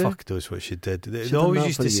 didn't she? Oh, fuck knows what she did. They always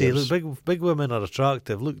used to say, look, big women are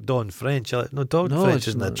attractive. Look, Don French. You're like, no, Don French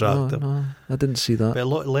isn't attractive. No, I didn't see that. But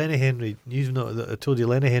Lenny Henry, I told you,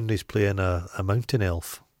 Lenny Henry's playing a mountain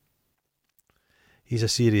elf. He's a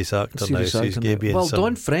serious actor now, so he's going to be in some...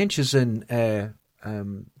 Don French is in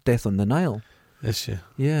Death on the Nile. Is she?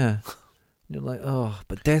 Yeah. You're like,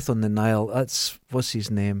 but Death on the Nile, that's, what's his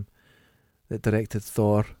name? That directed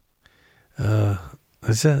Thor.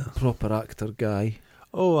 Is it? Proper actor guy.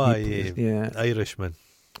 Oh, yeah. Irishman.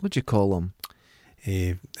 What'd you call him?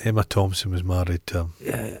 Emma Thompson was married to him.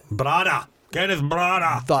 Yeah. Branagh! Kenneth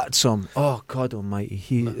Branagh! That's him. Oh, God almighty.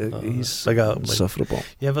 He's insufferable.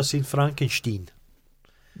 You ever seen Frankenstein?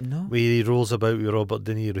 No. Where he rolls about with Robert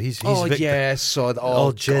De Niro. He's yes.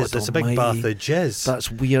 jizz. It's a big bath of jizz. That's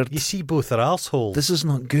weird. You see both their arseholes. This is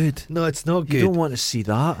not good. No, it's not good. You don't want to see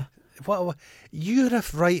that. What you're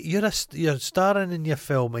starring in your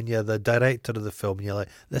film and you're the director of the film and you're like,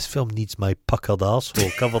 this film needs my puckered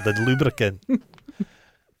arsehole covered in lubricant.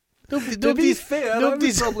 Nobody's fair. I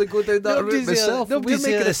would probably go down that route myself. We're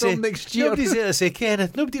making a film next year. Nobody's here to say,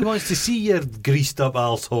 Kenneth, nobody wants to see your greased up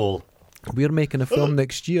arsehole. We're making a film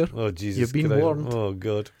next year. Oh Jesus! You've been warned. Oh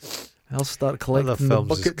God! I'll start collecting the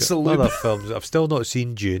buckets of lube. Other films. I've still not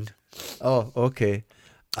seen Dune. Oh, okay.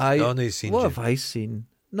 What have I seen?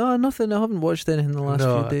 No, nothing. I haven't watched anything in the last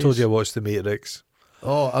few days. I told you I watched The Matrix.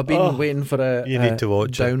 Oh, I've been waiting for you need to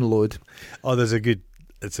watch download. Oh,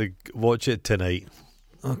 watch it tonight.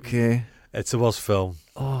 Okay. It's the worst film.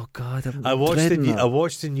 Oh God, I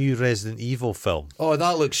watched the new Resident Evil film. Oh,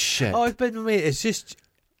 that looks shit. Oh, it's just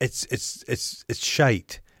it's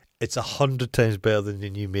shite. It's 100 times better than the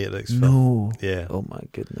new Matrix film. No. Yeah. Oh my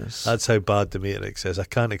goodness. That's how bad The Matrix is. I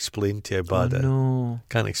can't explain to you how bad it is. No.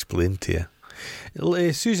 Can't explain to you.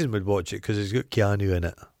 Susan would watch it because it's got Keanu in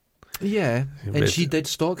it. Yeah, and she did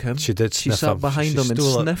stalk him. She did. She sat behind him and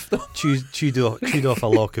sniffed him. Chewed off a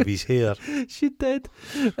lock of his hair. She did.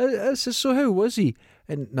 I said, so how was he?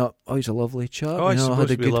 And he's a lovely chap. Oh, I had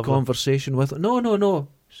a good conversation with him. No.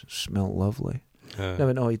 Smelled lovely.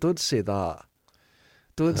 No, you don't say that.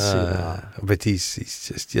 Don't say that. But he's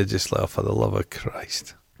just, you're just like, for the love of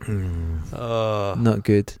Christ. Not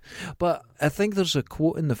good. But I think there's a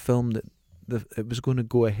quote in the film that it was going to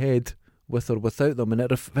go ahead with or without them, and it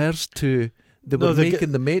refers to they were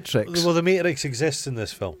making The Matrix. Well, The Matrix exists in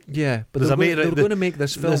this film. Yeah, but they're going to make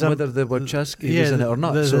this film whether the Wachowski was in it or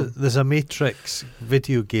not. There's a Matrix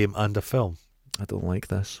video game and a film. I don't like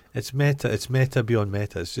this. It's meta beyond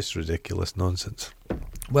meta. It's just ridiculous nonsense.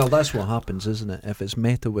 Well, that's what happens, isn't it? If it's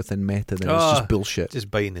meta within meta, then it's just bullshit. Just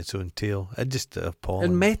biting its own tail. It just appalling.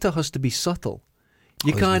 And meta has to be subtle.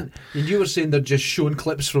 You can't. And you were saying they're just showing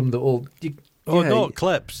clips from the old. Not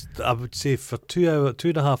clips. I would say for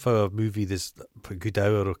 2.5 hour movie, there's a good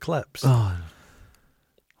hour of clips. Oh,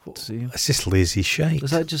 see, it's just lazy shite.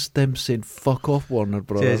 Is that just them saying "fuck off, Warner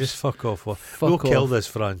Brothers"? Yeah, just fuck off. We'll kill this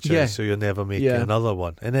franchise, so you'll never make another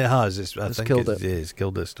one. And it has. It's killed it. Yeah, it's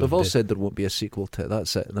killed it. They've all said there won't be a sequel to it.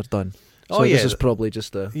 That's it. They're done. So this is probably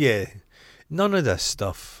just a None of this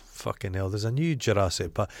stuff. Fucking hell, there's a new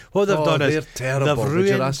Jurassic Park. What they've done is terrible.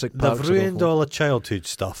 They've ruined all the childhood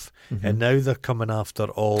stuff, and now they're coming after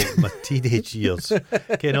all my teenage years.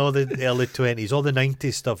 Getting all the early 20s, all the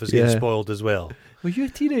 90s stuff is getting spoiled as well. Were you a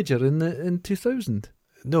teenager in 2000?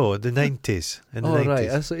 No, the 90s. In the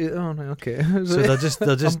 90s. Right. Okay. So they're just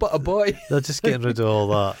I'm but a boy. They're just getting rid of all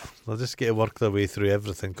that. They'll just get to work their way through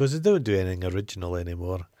everything because they don't do anything original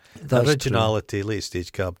anymore. That's originality, late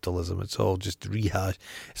stage capitalism, it's all just rehash.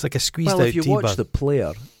 It's like a squeezed out if you tea watch bag. The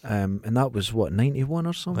Player, and that was 91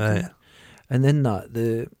 or something, right. And then that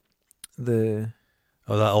the that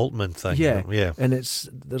Altman thing, yeah, and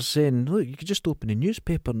they're saying, look, you could just open a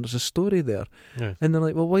newspaper and there's a story there, and they're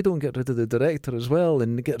like, well, why don't we get rid of the director as well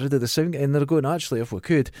and get rid of the sound? And they're going, actually, if we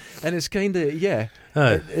could, and it's kind of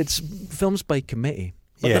it's films by committee.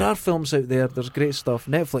 But there are films out there, there's great stuff.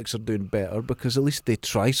 Netflix are doing better because at least they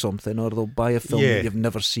try something, or they'll buy a film that you've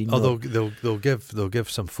never seen. Or they'll give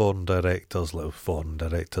some foreign directors,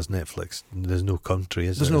 Netflix. There's no country,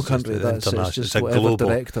 is there? There's no country. It's just a whatever global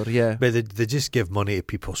director, But they just give money to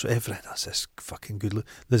people. So everything has this fucking good look.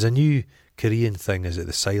 There's a new Korean thing, is it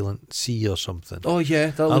The Silent Sea or something? Oh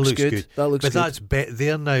yeah, that looks good. That looks good. But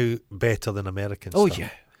they're now better than American stuff. Oh yeah.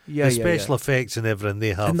 The special effects and everything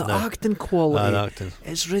they have, and the now. acting quality,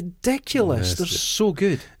 it's ridiculous. They're so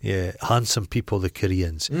good. Yeah, handsome people, the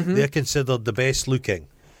Koreans. They're considered the best looking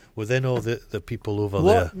within all the people over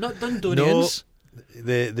there. Not Dundonians.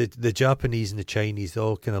 No, the Japanese and the Chinese, they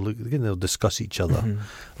all kind of look. They'll discuss each other,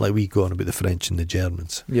 like we go on about the French and the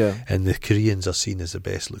Germans. Yeah, and the Koreans are seen as the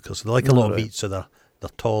best lookers. So they like a lot of meat, so they're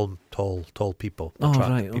tall people.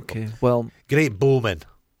 Right. People. Okay. Well, great bowmen.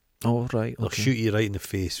 Oh, right. Okay. They'll shoot you right in the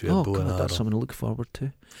face with a bow and arrow. That's something to look forward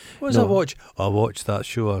to. What I watch? I watched that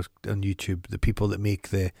show on YouTube, the people that make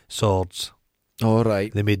the swords. Oh,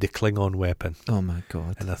 right. They made the Klingon weapon. Oh, my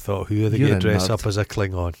God. And I thought, who are they going to dress up as a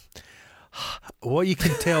Klingon? What you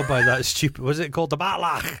can tell by that stupid... Was it called the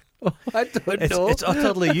Batlach? Oh, I don't know. It's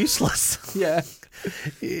utterly useless. Yeah.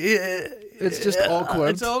 It's just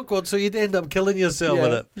awkward. It's awkward, so you'd end up killing yourself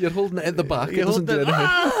with it. You're holding it at the back. It doesn't do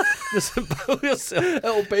anything.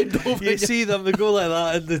 It'll bend over. You see them, they go like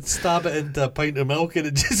that and they stab it into a pint of milk and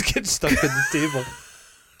it just gets stuck in the table.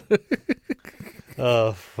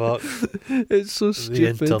 Oh, fuck. It's so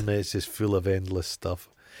stupid. The internet's just full of endless stuff.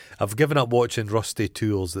 I've given up watching rusty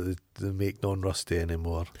tools that they make non-rusty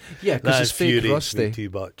anymore. Yeah, because it's fake rusty. Me too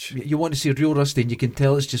much. You want to see real rusty and you can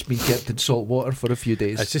tell it's just been kept in salt water for a few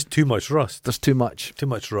days. It's just too much rust. There's too much. Too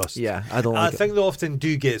much rust. Yeah, I don't like it. I think they often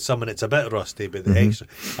do get some and it's a bit rusty, but the extra...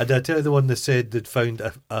 Did I tell you the one that said they'd found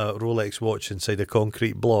a Rolex watch inside a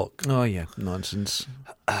concrete block? Oh yeah, nonsense.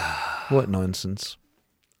 What nonsense.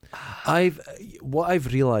 What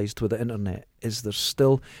I've realised with the internet is there's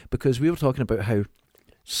still... Because we were talking about how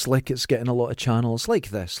slick it's getting a lot of channels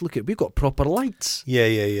like this. Look, we've got proper lights.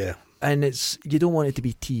 Yeah. And you don't want it to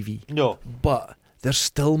be TV. No. But there's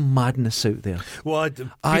still madness out there. Well,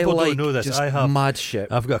 people don't know this. I have mad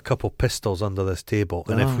shit. I've got a couple pistols under this table,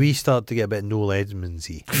 and if we start to get a bit Noel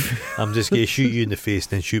Edmondsy, I'm just going to shoot you in the face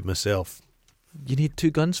and then shoot myself. You need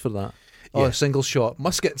 2 guns for that. Yeah. Oh, a single shot.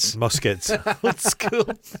 Muskets. Old school.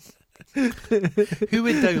 Who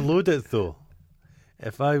would download it though?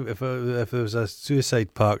 If there was a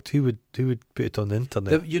suicide pact, who would put it on the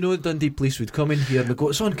internet? Dundee Police would come in here and they'd go,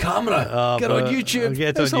 it's on camera. Get on YouTube.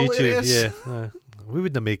 Get it on YouTube. Yeah. We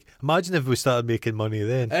wouldn't Imagine if we started making money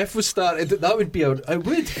then. If we started, that would be It'd be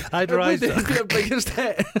our biggest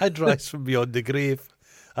hit. I'd rise from beyond the grave.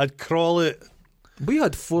 I'd crawl it. We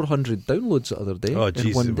had 400 downloads the other day. Oh,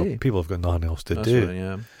 Jesus. In one day. People have got nothing else to do. Right,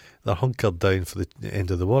 yeah. They're hunkered down for the end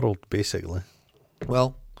of the world, basically.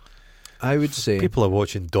 Well, I would say people are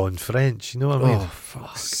watching Don French. You know what I mean? Oh,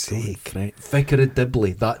 fuck's sake! Vicar of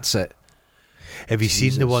Dibley. That's it. Have you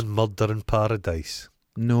seen the one Murder in Paradise?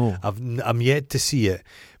 No, I'm yet to see it,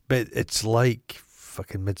 but it's like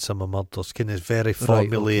fucking Midsummer Murders, kind of very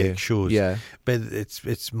formulaic shows. Yeah. But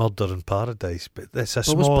it's Murder in Paradise. But it's a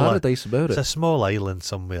What was small Paradise about it's it? a small island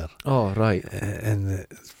somewhere. Oh, right. In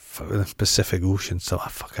the Pacific Ocean. So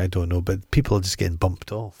I don't know. But people are just getting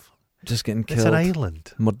bumped off. Just getting killed. It's an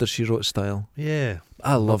island. Murder, She Wrote style. Yeah.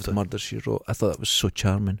 I loved Murder, She Wrote. I thought it was so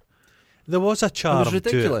charming. There was a charm. It was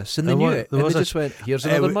ridiculous, and they knew it. And they just went, "Here's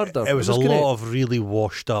another murder." It was a lot of really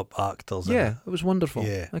washed up actors. Yeah, it was wonderful.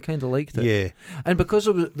 Yeah. I kind of liked it. Yeah, and because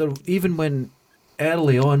it was there, even when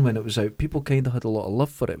early on when it was out, people kind of had a lot of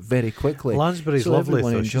love for it very quickly. Lansbury's so lovely.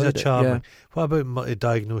 everyone Though. She's a enjoyed it, charming. yeah. What about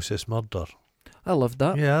Diagnosis Murder? I loved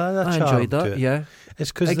that. Yeah, I enjoyed that. Yeah,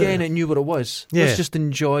 it's because again, it knew what it was. Yeah. Let's just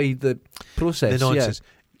enjoy the process. The nonsense.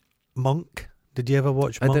 Yeah. Monk. Did you ever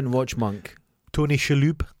watch Monk? I didn't watch Monk. Tony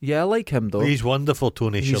Shalhoub. Yeah, I like him though. He's wonderful,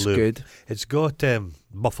 Tony He's Shalhoub. good. It's got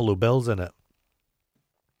Buffalo Bills in it.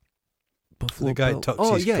 Buffalo the guy Bill. tucks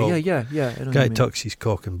Oh his yeah, cock. yeah. The guy tucks his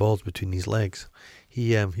cock and balls between his legs.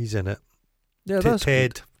 He's in it. Yeah, that's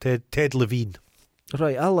Ted Levine.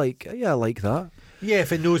 right. I like that. Yeah,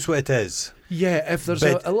 if it knows what it is. Yeah, if there's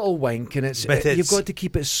a little wink and you've got to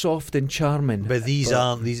keep it soft and charming. But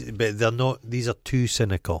but they're not. These are too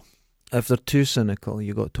cynical. If they're too cynical,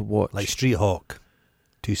 you got to watch. Like Street Hawk,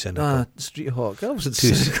 too cynical. Street Hawk. That wasn't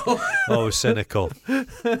cynical. Oh, cynical.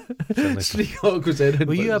 Street Hawk was in it.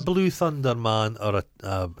 Were you a Blue Thunder man or a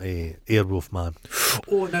Airwolf man?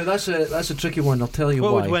 Oh, now that's a tricky one. I'll tell you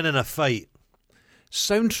what why. What would win in a fight?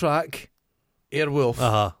 Soundtrack,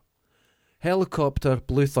 Airwolf. Helicopter,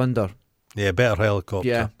 Blue Thunder. Yeah, better Helicopter.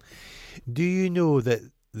 Yeah. Do you know that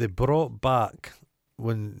they brought back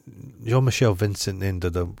when Jean-Michel Vincent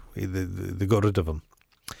ended up? They got rid of him.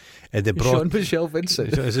 And they brought Jean-Michel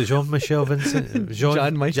Vincent. Is it Jean-Michel Vincent?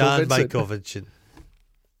 Jean-Michel Vincent.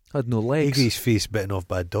 Had no legs. He got his face bitten off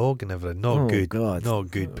by a dog and everything. Not good. God. Not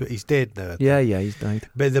good. But he's dead now. Yeah, he's died.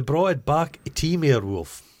 But they brought it back. Team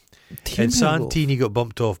Airwolf. And Santini got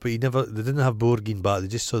bumped off, but they didn't have Borgin back. They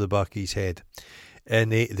just saw the back of his head.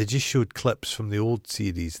 And they just showed clips from the old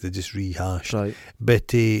series. They just rehashed. Right.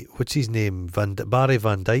 But what's his name? Barry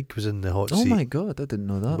Van Dyke was in the hot seat. Oh my God, I didn't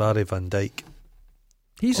know that. Barry Van Dyke.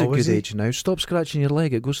 He's a good age now. Stop scratching your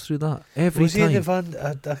leg. It goes through that every time.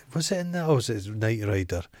 Was it in that? Or was it Knight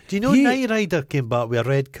Rider? Do you know Knight Rider came back with a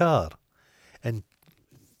red car, and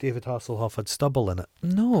David Hasselhoff had stubble in it?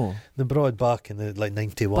 No, they brought it back in the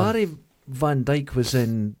 91. Barry Van Dyke was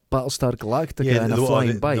in Battlestar Galactica in a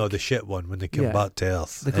flying bike. No, the shit one when they come back to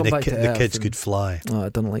Earth. They come back to Earth. The kids could fly. Oh, I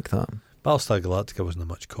didn't like that. Battlestar Galactica wasn't a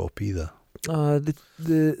much cop either.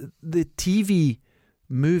 The TV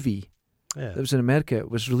movie that was in America, it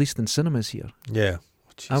was released in cinemas here. Yeah.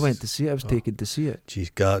 I went to see it. I was taken to see it.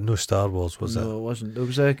 Jeez, God, no Star Wars, was it? No, it wasn't. It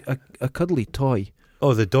was a cuddly toy.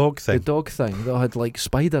 Oh, the dog thing. The dog thing that had like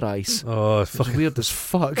spider eyes. Oh, it was weird as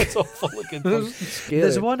fuck. It's awful looking.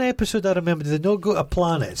 There's one episode I remember. They not go to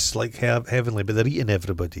planets like heavenly, but they're eating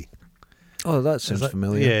everybody. Oh, that sounds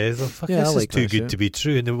familiar. Yeah, this is too good to be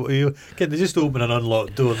true. And they just open an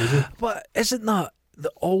unlocked door. But isn't that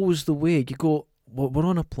always the way? You go, we're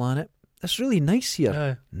on a planet. It's really nice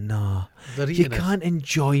here. Nah, you can't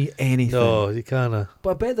enjoy anything. No, you can't. But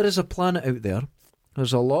I bet there is a planet out there.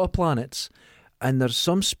 There's a lot of planets, and there's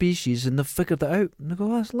some species, and they've figured it out. And they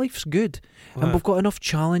go, life's good, and we've got enough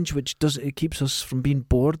challenge, which it keeps us from being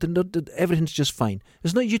bored, and everything's just fine.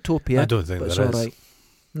 It's not utopia. I don't think it's there all is. right.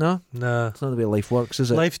 No, it's not the way life works,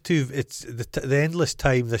 is it? Life too. It's the endless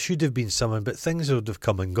time. There should have been someone, but things would have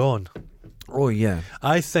come and gone. Oh yeah,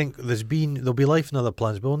 I think there'll be life in other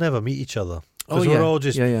planets, but we'll never meet each other. Oh yeah, we're all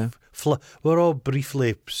just we're all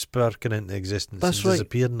briefly spurking into existence. That's and right.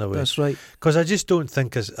 Disappearing away. That's right. Because I just don't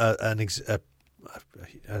think a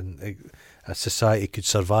society could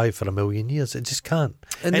survive for 1,000,000 years. It just can't,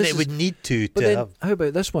 and it would need to. But then, how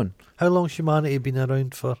about this one? How long's humanity been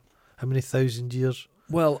around for? How many thousand years?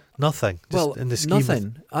 Well, nothing. Just in the scheme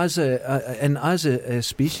nothing. As a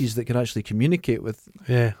species that can actually communicate with,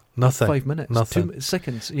 nothing. 5 minutes, nothing. 2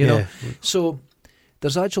 seconds. You know, so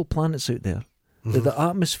there's actual planets out there that the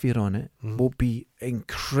atmosphere on it will be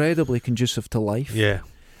incredibly conducive to life. Yeah,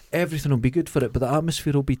 everything will be good for it, but the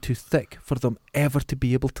atmosphere will be too thick for them ever to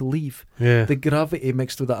be able to leave. Yeah, the gravity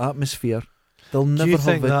mixed with the atmosphere. They'll never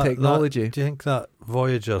have the technology. Do you think that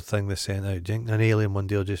Voyager thing they sent out, do you think an alien one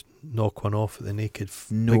day will just knock one off at the naked?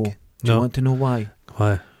 No. Do you want to know why?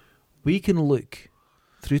 Why? We can look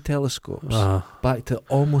through telescopes back to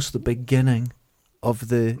almost the beginning of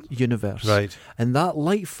the universe. Right. And that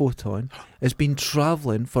light photon has been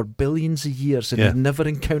travelling for billions of years and has never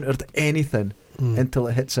encountered anything until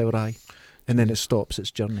it hits our eye. And then it stops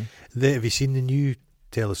its journey. Have you seen the new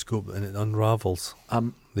telescope and it unravels.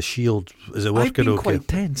 The shield, is it working I've been okay? quite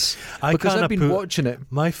tense because I've been watching it.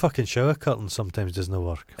 My fucking shower curtain sometimes doesn't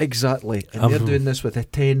work. Exactly. And they're doing this with a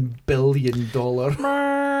 $10 billion.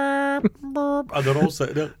 And they're all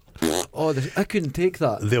sitting there. Oh, I couldn't take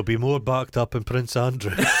that. There'll be more backed up in Prince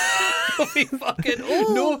Andrew. No,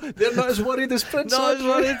 they're not as worried as Prince Andrew.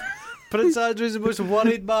 Worried. Prince Andrew's the most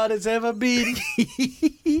worried man it's ever been.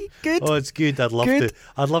 Good. Oh, it's good. I'd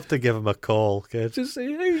love to give him a call. Kid. Just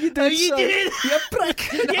say, how you doing, you doing? You prick.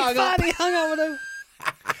 Hang up with him.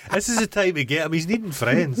 This is the time to get him. He's needing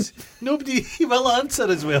friends. He will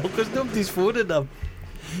answer as well because nobody's phoning him.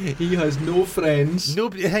 He has no friends. The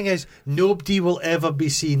thing is, nobody will ever be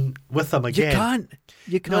seen with him again.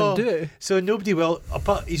 You can't do it. So nobody will,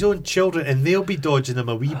 apart his own children, and they'll be dodging him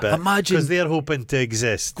a wee bit. Imagine because they're hoping to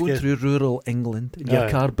exist. Going through rural England and your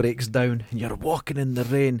car breaks down and you're walking in the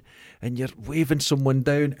rain and you're waving someone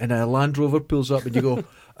down and a Land Rover pulls up and you go,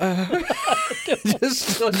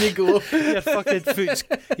 just on you go.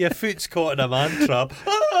 Your foot's caught in a man trap.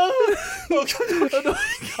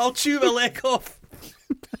 I'll chew my leg off.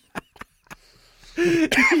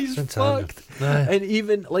 He's fucked. And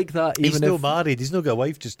even like that, he's not married. He's not got a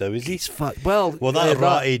wife just now, is he? He's fucked. Well, that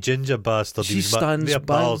ratty ginger bastard. She stands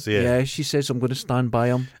by. Pals, yeah, she says I'm going to stand by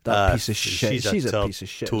him. That piece of shit. She's a piece of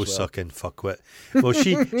shit. Toe sucking fuckwit. Well,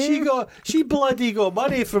 she bloody got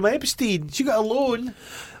money from Epstein. She got a loan.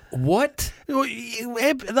 What?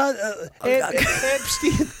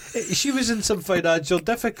 Epstein. She was in some financial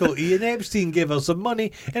difficulty, and Epstein gave her some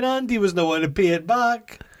money, and Andy was not wanting to pay it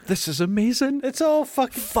back. This is amazing. It's all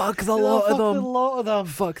fucking fuck the lot of them.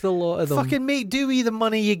 Fuck the lot of them. Fucking make do with the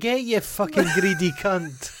money you get, you fucking greedy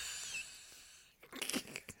cunt.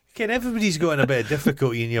 Okay, everybody's got in a bit of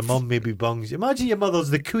difficulty, and your mum maybe bungs. Imagine your mother's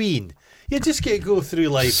the queen. You just get to go through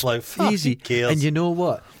life like easy. Cares. And you know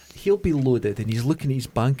what? He'll be loaded, and he's looking at his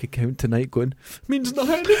bank account tonight, going, means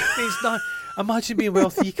nothing. Means nothing. Imagine being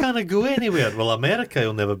wealthy. You can't go anywhere. Well, America,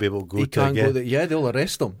 he'll never be able to go he to can't again. Go there. Yeah, they'll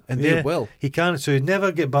arrest him, and they will. He can't, so he'll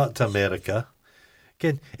never get back to America.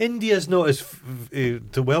 Again, India's not as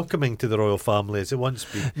welcoming to the royal family as it once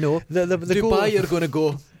been. No, Dubai are going to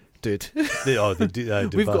go, dude.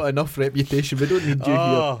 We've got enough reputation. We don't need you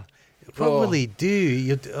here. What will he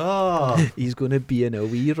do? He's going to be in a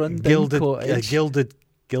wee rundown cottage. A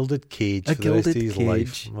gilded cage for the rest of his cage.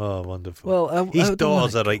 life. Oh, wonderful. Well, his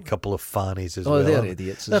daughters are right couple of fannies as well. Oh, they're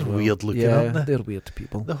idiots They're as well. weird looking, aren't they? They're weird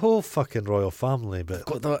people. The whole fucking royal family, but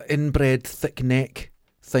got that inbred thick neck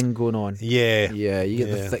thing going on. Yeah, you get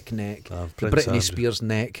the thick neck. The Prince Britney Andrew. Spears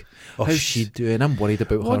neck. How's she doing? I'm worried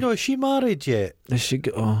about her. Oh no, is she married yet? Is she?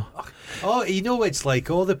 Oh, you know it's like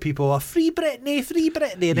all the people are free Britney,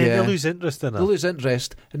 and then they lose interest in her. They lose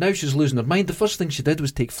interest, and now she's losing her mind. The first thing she did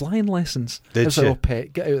was take flying lessons. Did she? Oh,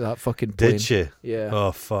 pet, get out of that fucking plane. Did she? Yeah.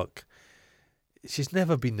 Oh fuck. She's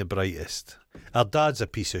never been the brightest. Her dad's a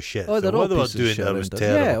piece of shit. Oh, they're all pieces of shit. That was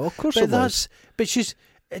terrible. Yeah, of course it was. But she's.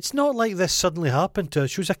 It's not like this suddenly happened to her.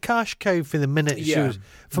 She was a cash cow for the minute she was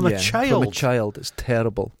from a child. From a child, it's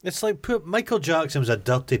terrible. It's like Michael Jackson was a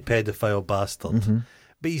dirty paedophile bastard,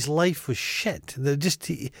 but his life was shit.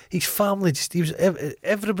 His family, he was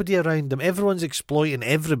everybody around him. Everyone's exploiting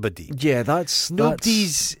everybody. Yeah, it's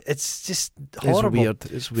just horrible.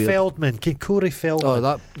 It's weird. Feldman, Corey Feldman. Oh,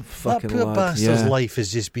 that fucking poor lad. bastard's life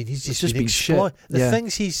has just been. He's just been exploited. The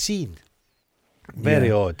things he's seen.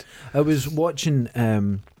 Very odd. I was watching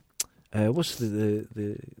what's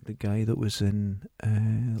the guy that was in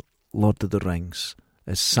Lord of the Rings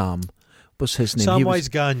as Sam? What's his name? Samwise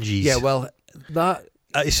Gamgee. Yeah, well, that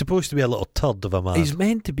he's supposed to be a little turd of a man. He's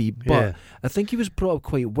meant to be, but I think he was brought up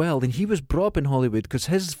quite well, and he was brought up in Hollywood because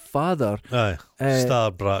his father,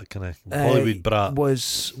 star brat, kind of Hollywood brat,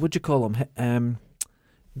 was, what do you call him?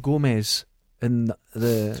 Gomez. In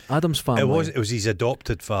the Addams Family. It was his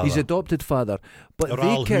adopted father. His adopted father. But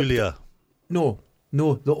Raul Julia. No,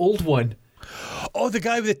 the old one. Oh, the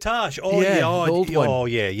guy with the tash. Oh, yeah, the old one. Oh,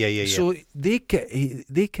 yeah. So they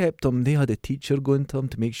kept him. They had a teacher going to him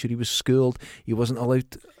to make sure he was schooled. He wasn't allowed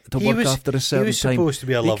to work after a certain time. He was supposed to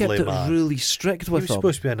be a lovely man. They kept it really strict with him. He was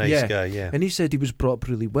supposed to be a nice guy, yeah. And he said he was brought up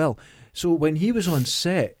really well. So when he was on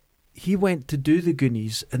set, he went to do the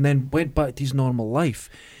Goonies and then went back to his normal life.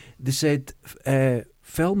 They said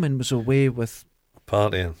Feldman was away with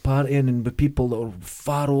partying and with people that were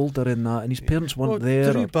far older in that, and his parents weren't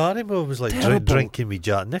there. Drew Barrymore was like drinking with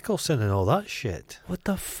Jack Nicholson and all that shit. What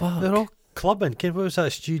the fuck? They're all clubbing. What was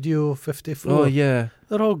that, Studio 54? Oh yeah,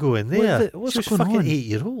 they're all going there. What's she was going fucking on?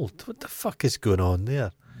 8-year-old. What the fuck is going on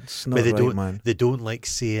there? It's not right, man. They don't like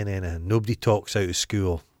saying anything. Nobody talks out of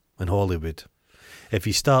school in Hollywood. If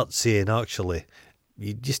you start saying, actually,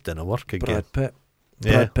 you just didn't work again. Brad Pitt.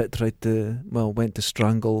 Brad Pitt went to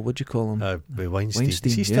strangle, what do you call him? Weinstein. Is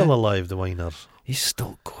he still alive, the Weiners? He's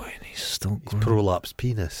still going. He's prolapsed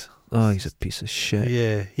penis. Oh, he's a piece of shit.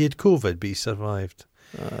 Yeah, he had COVID, but he survived.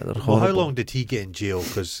 Well, how long did he get in jail?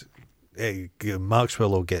 Because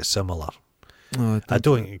Maxwell will get similar. Oh, I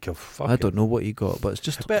don't know what he got, but it's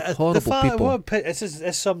just horrible people.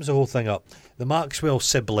 This sums the whole thing up. The Maxwell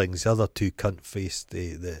siblings, the other two cunt-faced,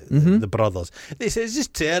 the brothers, they say it's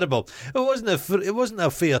just terrible. It wasn't a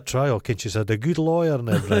fair trial. Kid, she's had a good lawyer and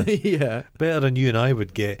everything. Yeah, better than you and I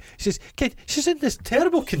would get. She says, kid, she's in this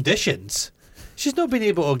terrible conditions. She's not been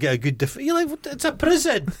able to get a good defense. You're like, it's a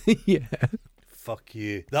prison. Yeah. Fuck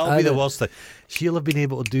you. That'll be the worst thing. She'll have been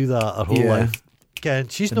able to do that her whole life.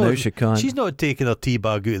 She's not taking her tea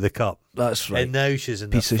bag out of the cup. That's right. And now she's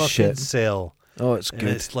in piece the of fucking shit cell. Oh, it's good. And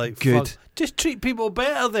it's like, good. Fuck, just treat people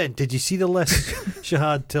better then. Did you see the list she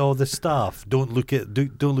had to all the staff? Don't look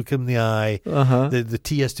him in the eye. The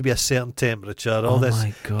tea has to be a certain temperature. All this.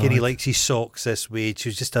 My God. Kenny likes his socks this way. She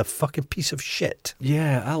was just a fucking piece of shit.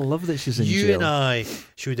 Yeah, I love that she's in jail. You and I,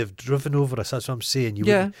 she would have driven over us. That's what I'm saying.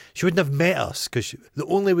 She wouldn't have met us, because the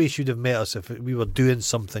only way she would have met us if we were doing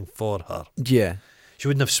something for her. Yeah. She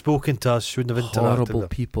wouldn't have spoken to us. She wouldn't have interacted with Horrible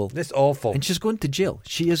people. That's awful. And she's going to jail.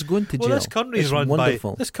 She is going to jail. Well, this country's run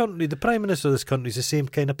wonderful. by... This country, the Prime Minister of this country is the same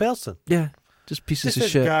kind of person. Yeah, just pieces of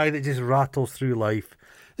this shit. Guy that just rattles through life.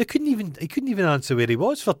 He couldn't even answer where he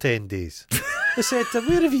was for 10 days. They said to him,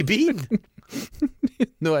 where have you been?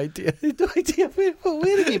 No idea. No idea.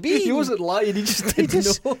 Where have you been? He wasn't lying. He just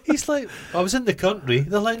didn't know. He's like, I was in the country.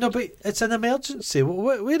 They're like, no, but it's an emergency.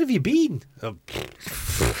 Where have you been?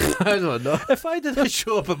 I don't know. If I didn't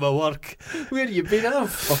show up at my work, where have you been? I don't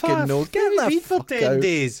fucking know. Get the fuck for 10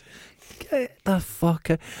 days. Get the fuck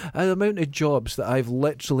out. The amount of jobs that I've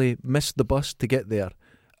literally missed the bus to get there,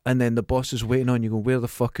 and then the boss is waiting on you. Go, where the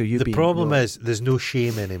fuck are you? The problem is there's no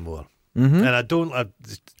shame anymore. And I don't.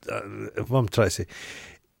 What I'm trying to say,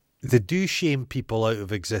 they do shame people out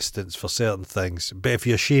of existence for certain things, but if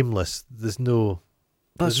you're shameless, there's no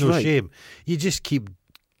shame. You just keep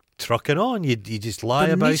trucking on. You just lie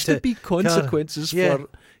about it. There needs to be consequences for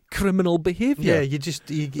criminal behaviour. Yeah, you has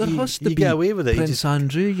to be. Get away with it. Prince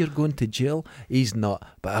Andrew, you're going to jail. He's not,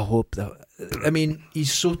 but I hope that. I mean,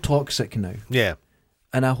 he's so toxic now. Yeah.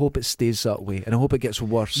 And I hope it stays that way, and I hope it gets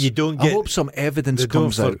worse. I hope some evidence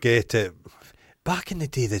comes out. Don't forget it. Back in the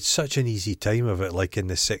day, they had such an easy time of it, like in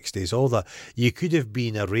the 60s, all that. You could have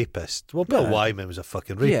been a rapist. Well, Bill Wyman was a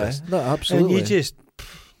fucking rapist. Yeah, absolutely. And you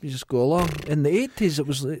just go along. In the 80s, it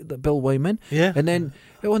was Bill Wyman. Yeah. And then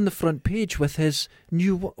on the front page with his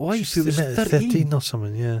new wife, who was 13 or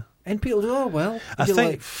something, yeah. And people go, oh, well. I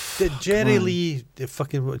think that Jerry Lee,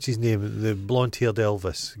 fucking, what's his name? The blonde-haired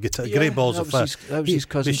Elvis. Great balls of fire. That was his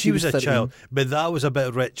cousin. She was a child. But that was a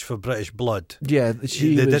bit rich for British blood. Yeah. They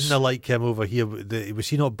didn't like him over here. Was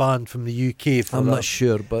he not banned from the UK for I'm that? not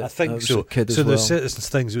sure, but I think so. So there's certain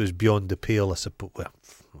things that was beyond the pale, I suppose. Well,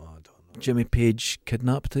 I don't know. Jimmy Page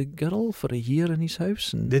kidnapped a girl for a year in his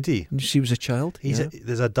house. And did he? She was a child.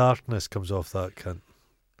 There's a darkness comes off that cunt.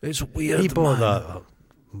 It's weird, He bought that...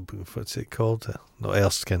 What's it called? Not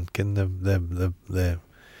Erskine, the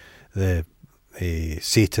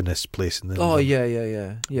Satanist place in the. Oh yeah.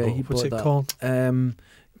 He what's it that. called?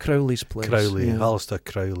 Crowley's place. Crowley, Alistair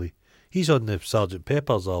Crowley. He's on the Sgt.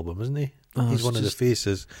 Pepper's album, isn't he? He's one of the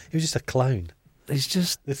faces. He was just a clown. He's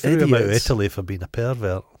just. They threw him out of Italy for being a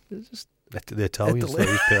pervert. The Italians thought he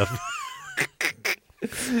was pervert.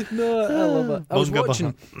 No, I love it. I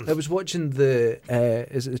was watching the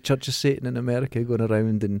is it the Church of Satan in America going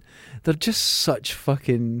around, and they're just such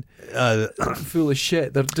fucking full of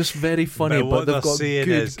shit. They're just very funny, but they've got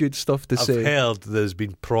good stuff to say. I've heard there's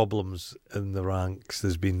been problems in the ranks.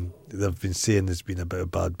 They've been saying there's been a bit of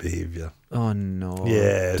bad behaviour. Oh no!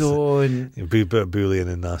 Yeah, don't. A bit of bullying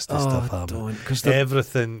and nasty stuff happening. Don't,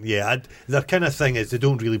 everything. Yeah, their kind of thing is they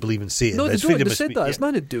don't really believe in Satan. No, they don't. They said that. It's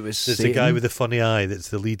nothing to do with Satan. There's the guy with the funny eye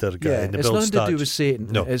that's the leader guy in the build statue. It's nothing to do with Satan.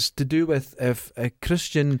 No. It's to do with if a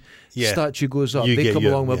Christian statue goes up, they come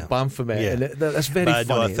along with Baphomet, and that's very funny.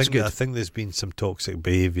 No, I think there's been some toxic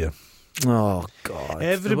behaviour. Oh God!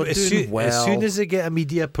 As soon as they get a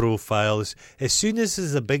media profile, as soon as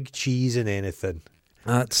there's a big cheese in anything.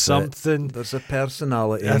 That's something. There's a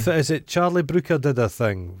personality. Is it Charlie Brooker did a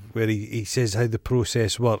thing where he says how the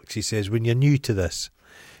process works. He says when you're new to this,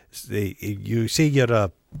 you say you're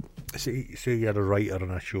a writer on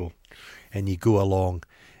a show, and you go along,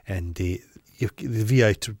 and the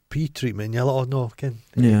VIP treatment, and you're like, oh no,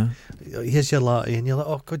 here's your latte, and you're like,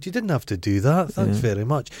 oh God, you didn't have to do that. Thanks very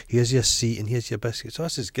much. Here's your seat, and here's your biscuits. So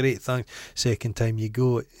this is great. Thanks. Second time you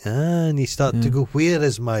go, and you start to go, where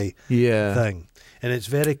is my thing? and it's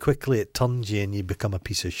very quickly it turns you and you become a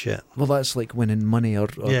piece of shit. Well, that's like winning money or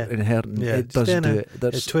inheriting. It does do it.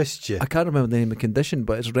 It twists you. I can't remember the name of the condition,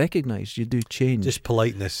 but it's recognised. You do change. Just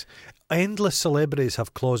politeness. Endless celebrities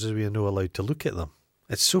have clauses where you're not allowed to look at them.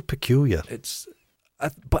 It's so peculiar.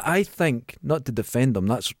 But I think, not to defend them,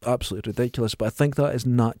 that's absolutely ridiculous, but I think that is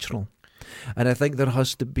natural. And I think there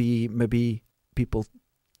has to be maybe people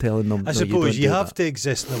telling them, I suppose you have to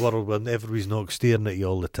exist in a world where everybody's not staring at you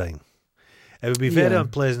all the time. It would be very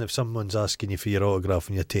unpleasant if someone's asking you for your autograph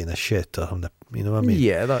and you're taking a shit or having you know what I mean?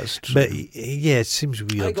 Yeah, that's true. But yeah, it seems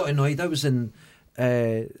weird. I got annoyed. I was in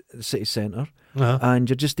the city centre and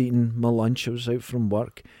you're just eating my lunch. I was out from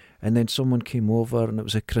work and then someone came over and it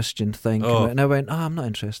was a Christian thing. And I went, I'm not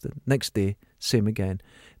interested. Next day, same again.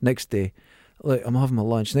 Next day, like, I'm having my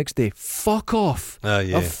lunch. Next day, fuck off.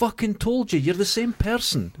 I fucking told you, you're the same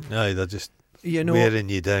person. Aye, they're just wearing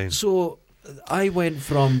you down. So I went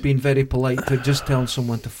from being very polite to just telling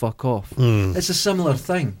someone to fuck off. It's a similar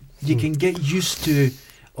thing. You can get used to,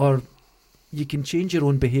 or you can change your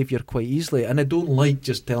own behaviour quite easily. And I don't like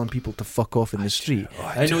just telling people to fuck off in the street.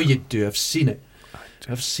 I know you do. I've seen it.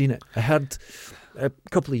 I heard a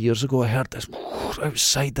couple of years ago, I heard this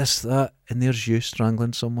outside that, and there's you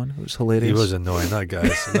strangling someone. It was hilarious. He was annoying, that guy.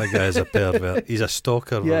 That guy is a pervert. He's a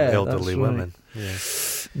stalker of elderly women. Yeah.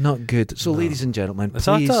 Not good. So, ladies and gentlemen,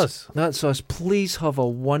 please, that's us. Please have a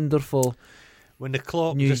wonderful when the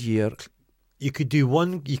clock New Year. You could do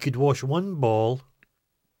one. You could wash one ball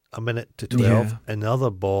a minute to 12, and the other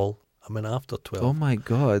ball a minute after 12. Oh my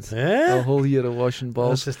God! A whole year of washing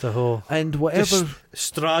balls. That's just a whole. And whatever. Just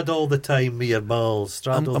strad all the time with your balls.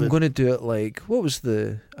 I'm going to do it like, what was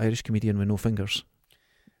the Irish comedian with no fingers?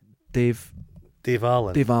 Dave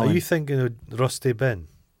Allen. Are you thinking of Rusty Ben?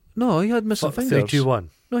 No, he had missing fingers. 3-2-1.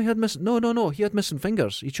 No, he had No, he had missing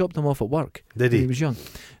fingers. He chopped them off at work. Did he? When he was young.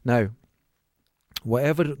 Now,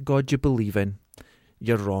 whatever God you believe in,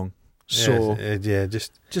 you're wrong. So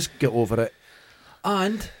just get over it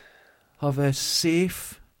and have a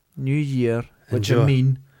safe New Year. Which I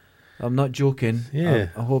mean, I'm not joking. Yeah.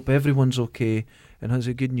 I hope everyone's okay and has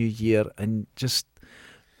a good New Year, and just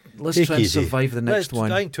let's try and survive the next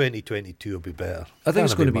one. I think 2022 will be better. I think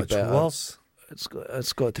it's going to be better. Worse. It's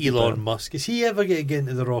got to be Elon better. Musk, is he ever going to get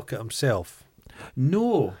into the rocket himself?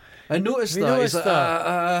 No. I noticed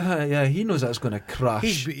that. Yeah, he knows that's going to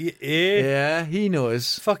crash. Yeah, he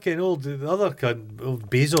knows. Fucking old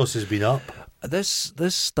Bezos has been up. This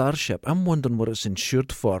Starship, I'm wondering what it's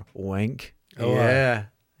insured for. Wink. Oh, yeah.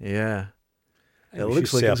 It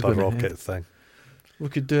looks like it's a rocket thing. We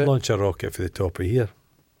could do it. Launch a rocket for the top of here.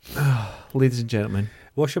 Ladies and gentlemen,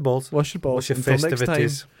 wash your balls. Wash your balls. Wash your Until festivities.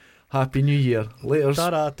 Next time, Happy New Year. Laters.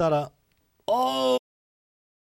 Ta-da, ta-da. Oh!